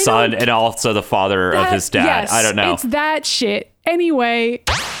the son and also the father of his dad. Yes, I don't know. It's that shit. Anyway,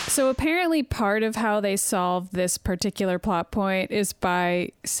 so apparently part of how they solve this particular plot point is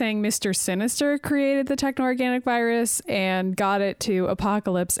by saying Mr. Sinister created the techno-organic virus and got it to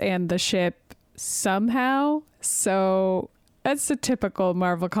Apocalypse and the ship somehow. So that's a typical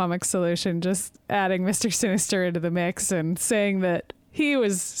Marvel Comics solution, just adding Mr. Sinister into the mix and saying that he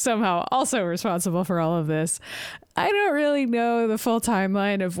was somehow also responsible for all of this. I don't really know the full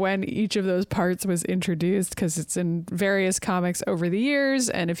timeline of when each of those parts was introduced because it's in various comics over the years.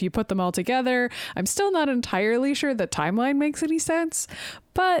 And if you put them all together, I'm still not entirely sure the timeline makes any sense.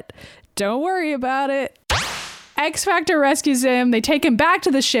 But don't worry about it. X Factor rescues him. They take him back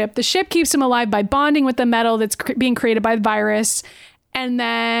to the ship. The ship keeps him alive by bonding with the metal that's being created by the virus. And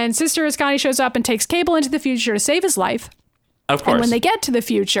then Sister Ascani shows up and takes Cable into the future to save his life. Of course. And when they get to the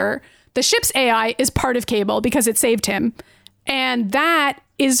future, the ship's AI is part of Cable because it saved him. And that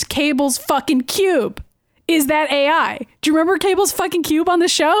is Cable's fucking cube. Is that AI? Do you remember Cable's fucking cube on the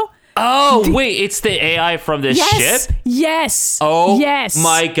show? Oh, wait, it's the AI from this ship? Yes. Oh, yes.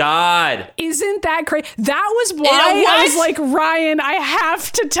 my God. Isn't that crazy? That was why I was like, Ryan, I have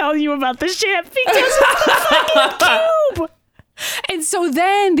to tell you about the ship because of the fucking cube. And so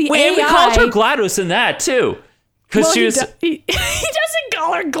then the AI... Wait, we called her GLaDOS in that, too. Because Well, she was... he doesn't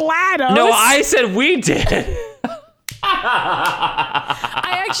call her GLaDOS. No, I said we did.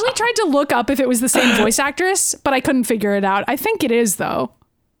 I actually tried to look up if it was the same voice actress, but I couldn't figure it out. I think it is, though.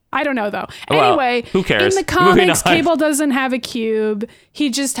 I don't know, though. Well, Anyway, who cares? in the Moving comics, on. Cable doesn't have a cube. He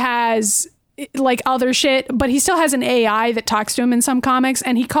just has like other shit, but he still has an AI that talks to him in some comics,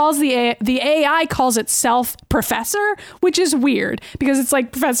 and he calls the AI calls itself Professor, which is weird because it's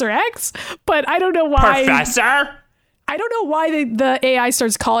like Professor X, but I don't know why. Professor? I don't know why the AI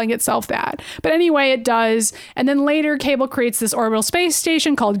starts calling itself that. But anyway, it does. And then later, Cable creates this orbital space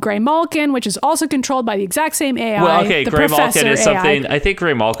station called Grey Malkin, which is also controlled by the exact same AI. Well, okay, the Grey Professor Malkin is AI. something. I think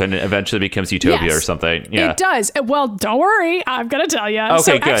Grey Malkin eventually becomes Utopia Yes. or something. Yeah. It does. Well, don't worry. I'm going to tell you. Okay,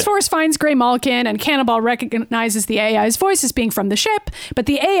 so good. X-Force finds Grey Malkin, and Cannonball recognizes the AI's voice as being from the ship, but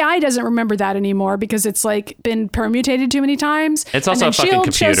the AI doesn't remember that anymore because it's like been permutated too many times. It's also and then a fucking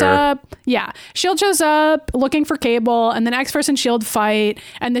S.H.I.E.L.D. shows computer. up. Yeah. S.H.I.E.L.D. shows up looking for Cable, and then X-Force and S.H.I.E.L.D. fight,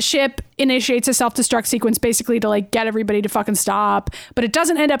 and the ship initiates a self-destruct sequence basically to like get everybody to fucking stop, but it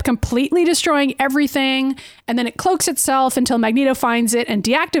doesn't end up completely destroying everything, and then it cloaks itself until Magneto finds it and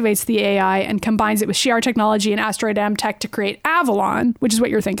deactivates the AI and combines it with Shi'ar technology and Asteroid M tech to create Avalon, which is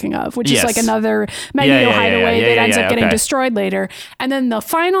what you're thinking of, which Yes. is like another Magneto yeah, hideaway that ends up getting okay. destroyed later. And then the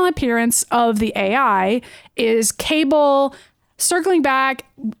final appearance of the AI is Cable circling back,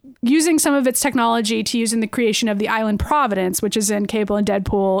 using some of its technology to use in the creation of the island Providence, which is in Cable and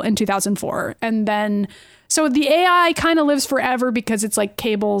Deadpool in 2004. And then, so the AI kind of lives forever because it's like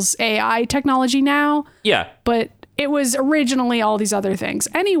Cable's AI technology now, Yeah. but it was originally all these other things.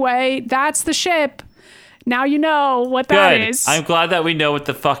 Anyway, that's the ship. Now you know what that Good. is. I'm glad that we know what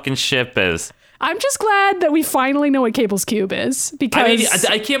the fucking ship is. I'm just glad that we finally know what Cable's cube is because I mean,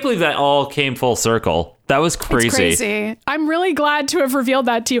 I can't believe that all came full circle. That was crazy. it's crazy. I'm really glad to have revealed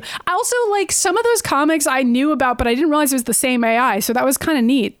that to you. I also, like, some of those comics I knew about, but I didn't realize it was the same AI. So that was kind of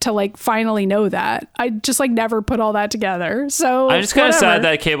neat to like finally know that. I just like never put all that together. So I'm just kind of whatever. sad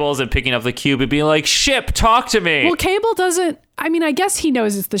that Cable isn't picking up the cube and being like, "Ship, talk to me." Well, Cable doesn't. I mean, I guess he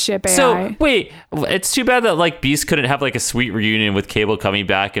knows it's the ship AI. So wait, it's too bad that like Beast couldn't have like a sweet reunion with Cable coming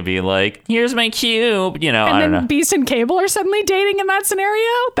back and being like, "Here's my cube," you know? and I don't then know. Beast and Cable are suddenly dating in that scenario.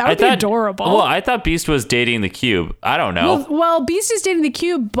 That would be adorable. Well, I thought Beast was dating the cube. I don't know. Well, Beast is dating the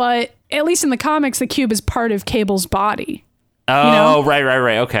cube, but at least in the comics, the cube is part of Cable's body. Oh,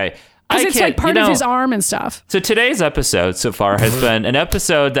 right. Okay. Because it's like part of his arm and stuff. So today's episode so far has been an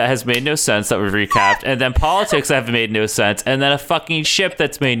episode that has made no sense that we've recapped, and then politics that have made no sense, and then a fucking ship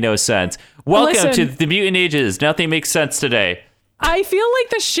that's made no sense. Welcome Listen. to the Mutant Ages. Nothing makes sense today. I feel like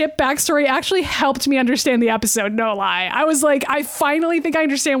the ship backstory actually helped me understand the episode, no lie. I was like, I finally think I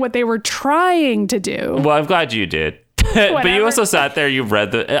understand what they were trying to do. Well, I'm glad you did. But you Whatever. also sat there, you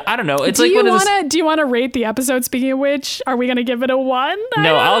read the... I don't know. It's Do like you one of those... want to rate the episode, speaking of which? Are we going to give it a 1?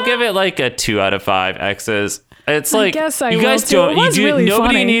 No, I'll give it like a 2 out of 5 X's. It's like guess I you will guys too. don't. It was really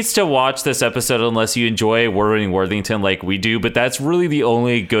nobody funny. needs to watch this episode unless you enjoy Warren Worthington like we do. But that's really the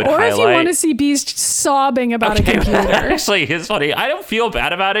only good Or highlight. if you want to see Beast sobbing about a computer. Actually, it's funny. I don't feel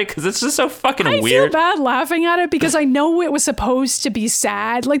bad about it because it's just so fucking I feel weird. bad laughing at it because I know it was supposed to be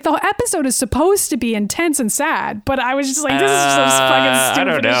sad. Like, the episode is supposed to be intense and sad, but I was just like, this is just fucking I stupid.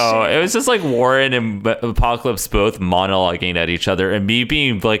 don't as know. shit. It was just like Warren and Apocalypse both monologuing at each other, and me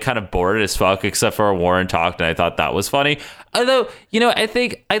being like kind of bored as fuck, except for Warren talked, and I thought that was funny. Although, you know, I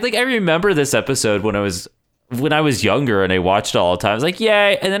remember this episode when I was younger and I watched it all the time. I was like,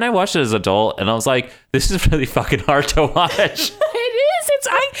 yay! And then I watched it as an adult, and I was like, this is really fucking hard to watch. It is.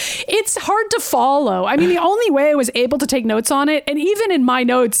 It's hard to follow. I mean, the only way I was able to take notes on it, and even in my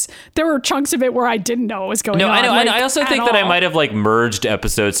notes, there were chunks of it where I didn't know what was going on. No, I know. like, I also at think that I all. might have like merged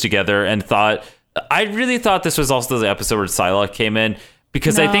episodes together and thought. I really thought this was also the episode where Psylocke came in.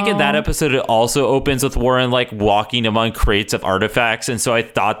 Because I think in that No. episode, it also opens with Warren like walking among crates of artifacts. And so I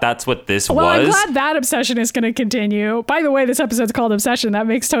thought that's what this Well, I'm was. glad that obsession is going to continue. By the way, this episode's called Obsession. That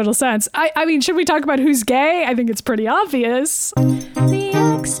makes total sense. I mean, should we talk about who's gay? I think it's pretty obvious. The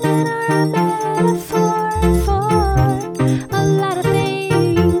X-Men are a metaphor for a lot of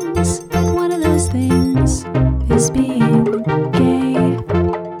things, but one of those things is being gay.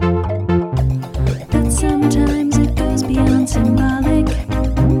 But sometimes it goes beyond symbolic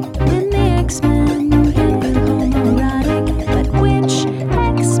when the X-Men get real homoerotic. But which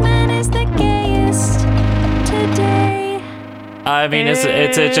X-Men is the gayest today? I mean, it's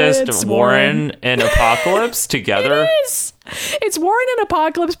just It's Warren and Apocalypse together. It's Warren and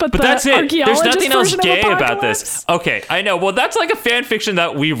Apocalypse, but But the that's it. There's archaeologist nothing else version of gay about Apocalypse. this. Okay, I know. Well, that's like a fan fiction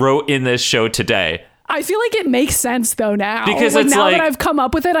that we wrote in this show today. I feel like it makes sense though now. Because like, it's now like- that I've come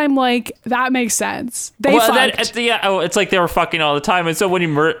up with it, I'm like, that makes sense. They fucked. It's like they were fucking all the time. And so when he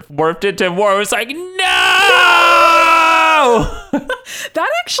morphed into Warren, it was like, no! no. That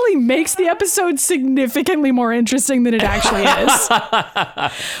actually makes the episode significantly more interesting than it actually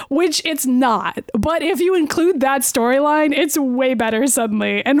is. Which it's not. But if you include that storyline, it's way better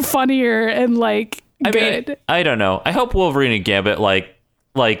suddenly and funnier and like good. Mean, I don't know. I hope Wolverine and Gambit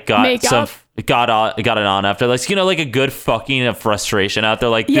got it on after, like, you know, like a good fucking of frustration out there.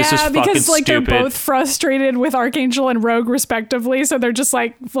 Like, this is fucking because like stupid. they're both frustrated with Archangel and Rogue respectively, so they're just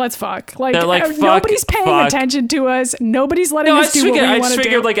like, let's fuck. Like, nobody's paying attention to us. Nobody's letting us do what we want to do. I just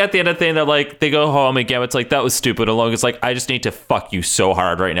figured, like, at the end of the thing, that like they go home and Gambit's like, that was stupid. And Logan's like, I just need to fuck you so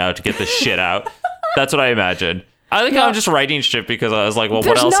hard right now to get this shit out. That's what I imagine. I think I'm just writing shit because I was like, well,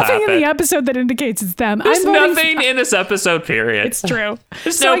 what else happened? There's nothing in the episode that indicates it's them. There's nothing in this episode, period. It's true.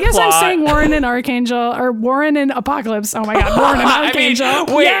 There's so no I guess plot. I'm saying Warren and Archangel, or Warren and Apocalypse. Oh my God, Warren and Archangel. I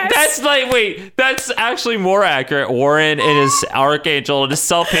mean, Yes. that's actually more accurate. Warren and his Archangel and his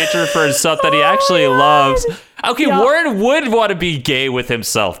self-hatred for himself that he actually loves. Okay, Yeah. Warren would want to be gay with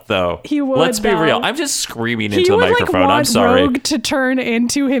himself, though. He would, Let's be though. real. I'm just screaming He into the would microphone. like want I'm sorry. Rogue to turn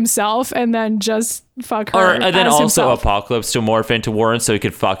into himself and then just fuck her. And then as also himself. Apocalypse to morph into Warren so he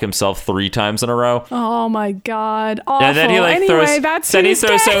could fuck himself 3 times in a row. Oh my God, awful. And then he like anyway, that's he who's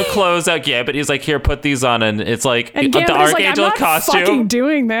throws gay. some clothes out. Yeah, but he's like, here, put these on, and it's like And the Gambit is like, I'm Archangel not costume. fucking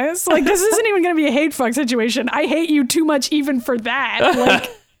doing this. Like, this isn't even going to be a hate fuck situation. I hate you too much even for that. Like,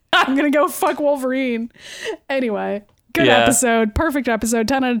 I'm going to go fuck Wolverine. Anyway, good Yeah. episode. Perfect episode.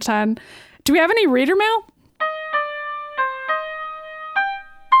 10 out of 10. Do we have any reader mail?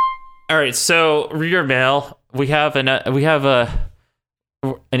 All right, so reader mail. We have an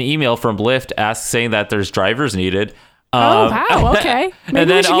email from Lyft saying that there's drivers needed. Oh, wow. Okay.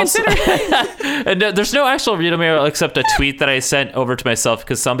 Maybe we should consider it. And there's no actual reader mail except a tweet that I sent over to myself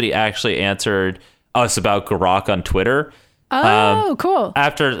because somebody actually answered us about Garak on Twitter. Oh, cool.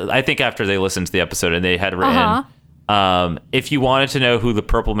 After they listened to the episode, and they had written, if you wanted to know who the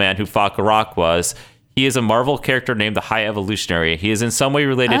purple man who fought Garak was, he is a Marvel character named the High Evolutionary. He is in some way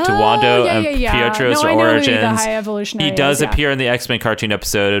related to Wando and Pietro's No, I know who origins. the High Evolutionary He does is, yeah. appear in the X-Men cartoon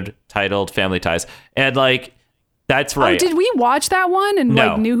episode titled Family Ties. And like, that's right. Oh, did we watch that one and No.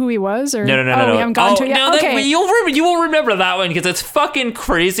 like knew who he was? Or No. we haven't gotten to it yet. No, Okay. you will remember that one because it's fucking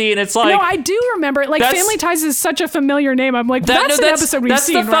crazy, and it's like, No, I do remember it. Like, That's- Family Ties is such a familiar name. I'm like, that's an episode we've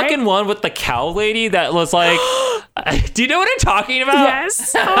seen, That's the right? fucking one with the cow lady that was like, do you know what I'm talking about?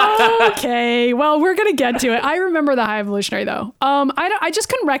 Yes. Okay. Well, we're gonna get to it. I remember the High Evolutionary though. I just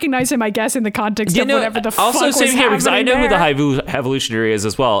couldn't recognize him. I guess in the context of whatever the fuck also was same here because I know who the happening High Evolutionary is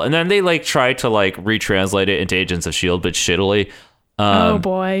as well. And then they like tried to like retranslate it into Agents of S.H.I.E.L.D., but shittily. Oh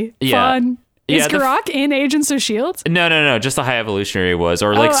boy. yeah. Fun. Is Yeah, Garak in Agents of S.H.I.E.L.D.? No. Just the High Evolutionary was,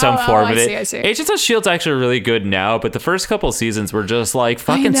 or like some form of it. I see. Agents of S.H.I.E.L.D.'s actually really good now, but the first couple seasons were just like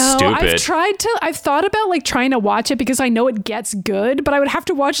fucking stupid. I've thought about like trying to watch it because I know it gets good, but I would have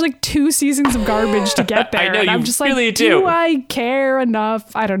to watch like 2 seasons of garbage to get there. I know, and you I'm just like, really do do. I care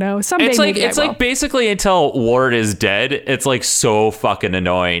enough? I don't know. Someday It's like maybe I will. like basically until Ward is dead, it's like so fucking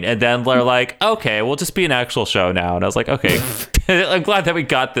annoying. And then they're like, okay, we'll just be an actual show now. And I was like, okay, I'm glad that we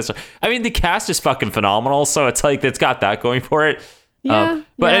got this. I mean, the cast is fucking phenomenal, so it's like it's got that going for it. Yeah.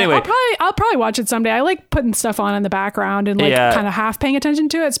 But anyway, I'll probably watch it someday. I like putting stuff on in the background and like kind of half paying attention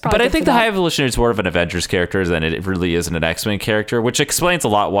to it. It's probably but I good think for the that. High Evolutionary is more of an Avengers character than it really isn't an X-Men character, which explains a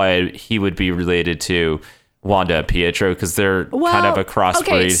lot why he would be related to Wanda and Pietro because they're kind of a crossbreed.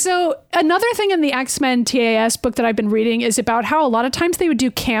 Okay, so another thing in the X-Men TAS book that I've been reading is about how a lot of times they would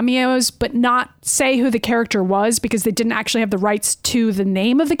do cameos but not say who the character was because they didn't actually have the rights to the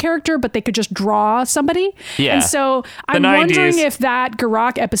name of the character, but they could just draw somebody. Yeah. And so I'm 90s. wondering if that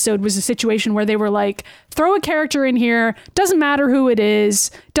Garak episode was a situation where they were like, throw a character in here, doesn't matter who it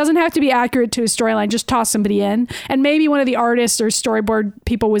is, doesn't have to be accurate to a storyline, just toss somebody in. And maybe one of the artists or storyboard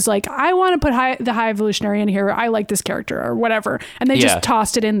people was like, I want to put the High Evolutionary in here. I like this character or whatever. And they just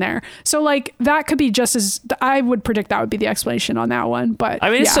tossed it in there. So like that could be just as, I would predict that would be the explanation on that one. But I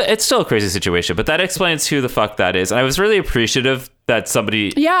mean, it's still a crazy situation, but that explains who the fuck that is. And I was really appreciative that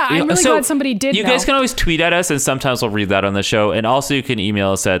somebody... Yeah, I'm really glad somebody did You know. guys can always tweet at us, and sometimes we'll read that on the show. And also you can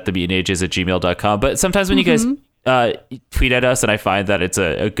email us at themutanages@gmail.com. But sometimes when you guys tweet at us and I find that it's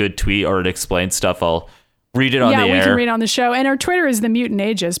a good tweet or it explains stuff, I'll read it on the air. Yeah, we can read it on the show. And our Twitter is The Mutant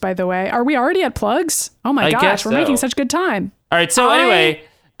Ages, by the way. Are we already at plugs? Oh my gosh, guess we're so. making such good time. All right, so anyway...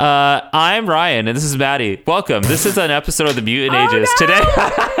 I'm Ryan, and this is Maddie. Welcome. This is an episode of The Mutant Ages. No! Today...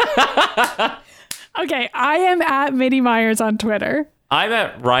 Okay, I am at Mitty Myers on Twitter. I'm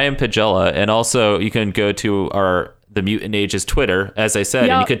at Ryan Pagella, and also you can go to our The Mutant Ages Twitter, as I said,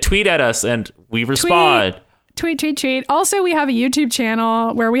 and you can tweet at us, and we respond. Tweet. Also, we have a YouTube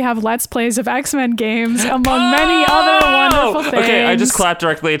channel where we have Let's Plays of X-Men games, among many other wonderful things. Okay, I just clapped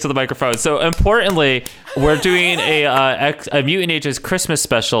directly into the microphone. So importantly, we're doing a Mutant Ages Christmas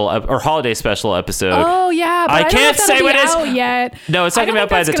special or holiday special episode. Oh yeah, but I can't say what it is out yet. No, it's not going to be out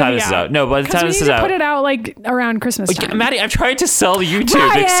by the time this is out. No, by the time this is out. Put it out like around Christmas time. Maddie, I'm trying to sell YouTube.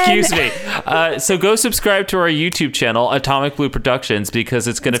 Ryan! Excuse me. So go subscribe to our YouTube channel, Atomic Blue Productions, because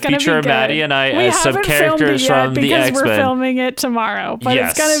it's going to feature Maddie and I as some characters from the X-Men. Because we're filming it tomorrow, but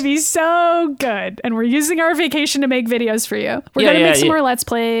Yes. it's going to be so good. And we're using our vacation to make videos for you. We're going to make some more Let's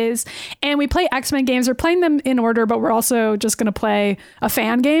Plays, and we play X-Men games. We're playing them in order, but we're also just going to play a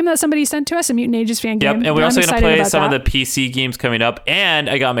fan game that somebody sent to us, a Mutant Ages fan game. Yep, and we're also going to play some that. of the PC games coming up, and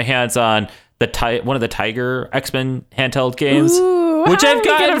I got my hands on one of the Tiger X-Men handheld games, Ooh, which how I've are we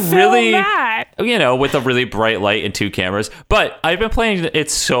gonna gotten film really, that? with a really bright light and 2 cameras. But I've been playing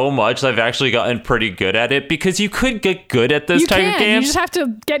it so much that I've actually gotten pretty good at it, because you could get good at those Tiger games. You just have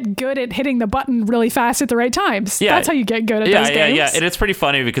to get good at hitting the button really fast at the right times. Yeah, that's how you get good at those games. Yeah. And it's pretty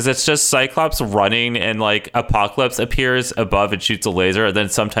funny because it's just Cyclops running, and like Apocalypse appears above and shoots a laser, and then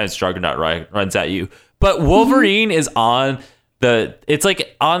sometimes Juggernaut runs at you. But Wolverine is on it's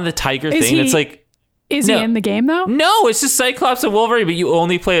like on the Tiger thing. It's like, is he in the game though? No, it's just Cyclops and Wolverine, but you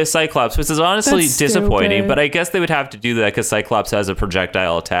only play as Cyclops, which is honestly disappointing. Stupid. But I guess they would have to do that because Cyclops has a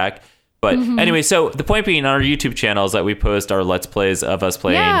projectile attack. But anyway, so the point being, on our YouTube channel is that we post our Let's Plays of us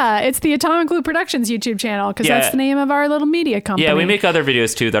playing. Yeah, it's the Atomic Blue Productions YouTube channel, because that's the name of our little media company. Yeah, we make other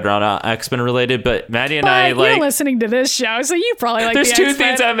videos too that are not X-Men related, but Maddie and I you're listening to this show, so you probably like There's the two X-Men.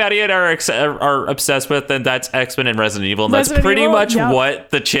 things that Maddie and I are obsessed with, and that's X-Men and Resident Evil. And that's pretty much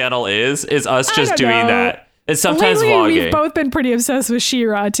what the channel is us just doing that. And sometimes Lately, vlogging. We've both been pretty obsessed with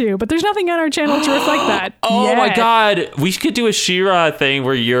She-Ra too, but there's nothing on our channel to reflect that. Oh my god, we could do a She-Ra thing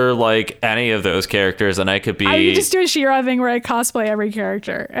where you're like any of those characters, and I could be. I could just do a She-Ra thing where I cosplay every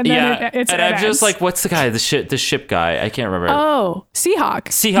character, and then it's. And I'm just like, what's the guy? The ship guy? I can't remember. Oh, Seahawk.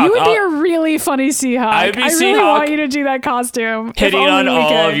 Seahawk. You would be a really funny Seahawk. I'd be I Seahawk, really want you to do that costume. Hitting on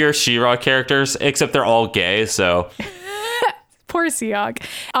all of your She-Ra characters, except they're all gay. So. Poor Seahawk.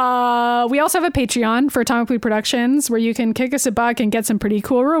 We also have a Patreon for Atomic Blue Productions where you can kick us a buck and get some pretty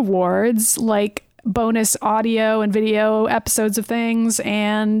cool rewards, like bonus audio and video episodes of things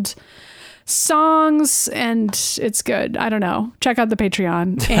and songs, and it's good. I don't know. Check out the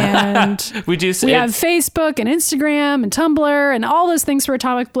Patreon. And we have Facebook and Instagram and Tumblr and all those things for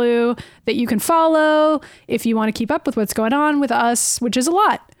Atomic Blue that you can follow if you want to keep up with what's going on with us, which is a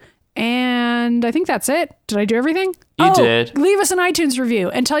lot. And I think that's it. Did I do everything? You did. Leave us an iTunes review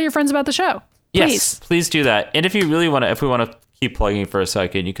and tell your friends about the show. Yes, please do that. And if you really want to, if we want to keep plugging for a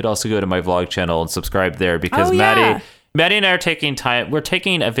second, you could also go to my vlog channel and subscribe there, because Maddie and I are taking time. We're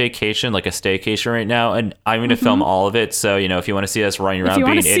taking a vacation, like a staycation right now, and I'm going to film all of it. So, if you want to see us running around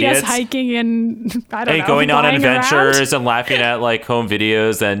being idiots. If you want to see us hiking and, going on adventures and laughing at like home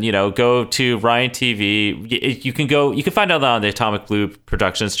videos, then, go to Ryan TV. You can find out on the Atomic Blue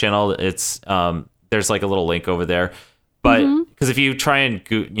Productions channel. It's, there's like a little link over there. But because if you try and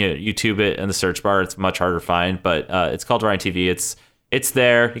YouTube it in the search bar, it's much harder to find. But it's called Ryan TV. It's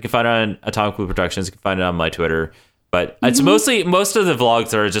there. You can find it on Atomic Blue Productions. You can find it on my Twitter. But it's most of the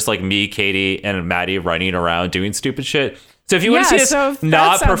vlogs are just like me, Katie, and Maddie running around doing stupid shit. So if you want to see us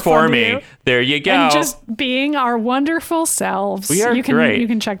not performing, there you go. And just being our wonderful selves. We are great. You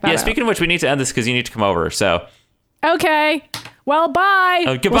can check that out. Yeah, speaking of which, we need to end this because you need to come over. So. Okay. Well,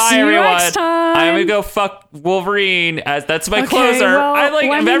 bye. Goodbye, we'll see everyone. You next time. I'm gonna go fuck Wolverine. That's my closer. Well, I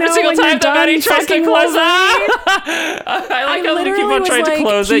like every single time that Maddie tries to close it. I like how you keep on trying to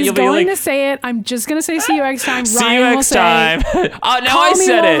close it. You'll be like, to say it. I'm just gonna say see you next time. See you next time. Oh, now I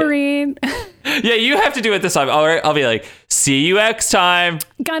said Wolverine. it. Yeah, you have to do it this time. All right, I'll be like, see you next time.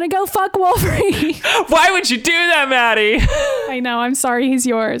 Gonna go fuck Wolverine. Why would you do that, Maddie? I know. I'm sorry. He's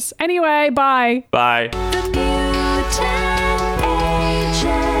yours. Anyway, bye. Bye.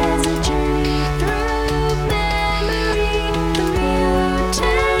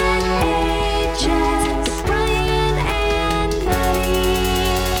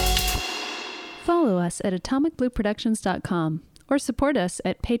 Follow us at atomicblueproductions.com or support us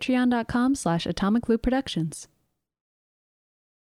at patreon.com/atomicblueproductions.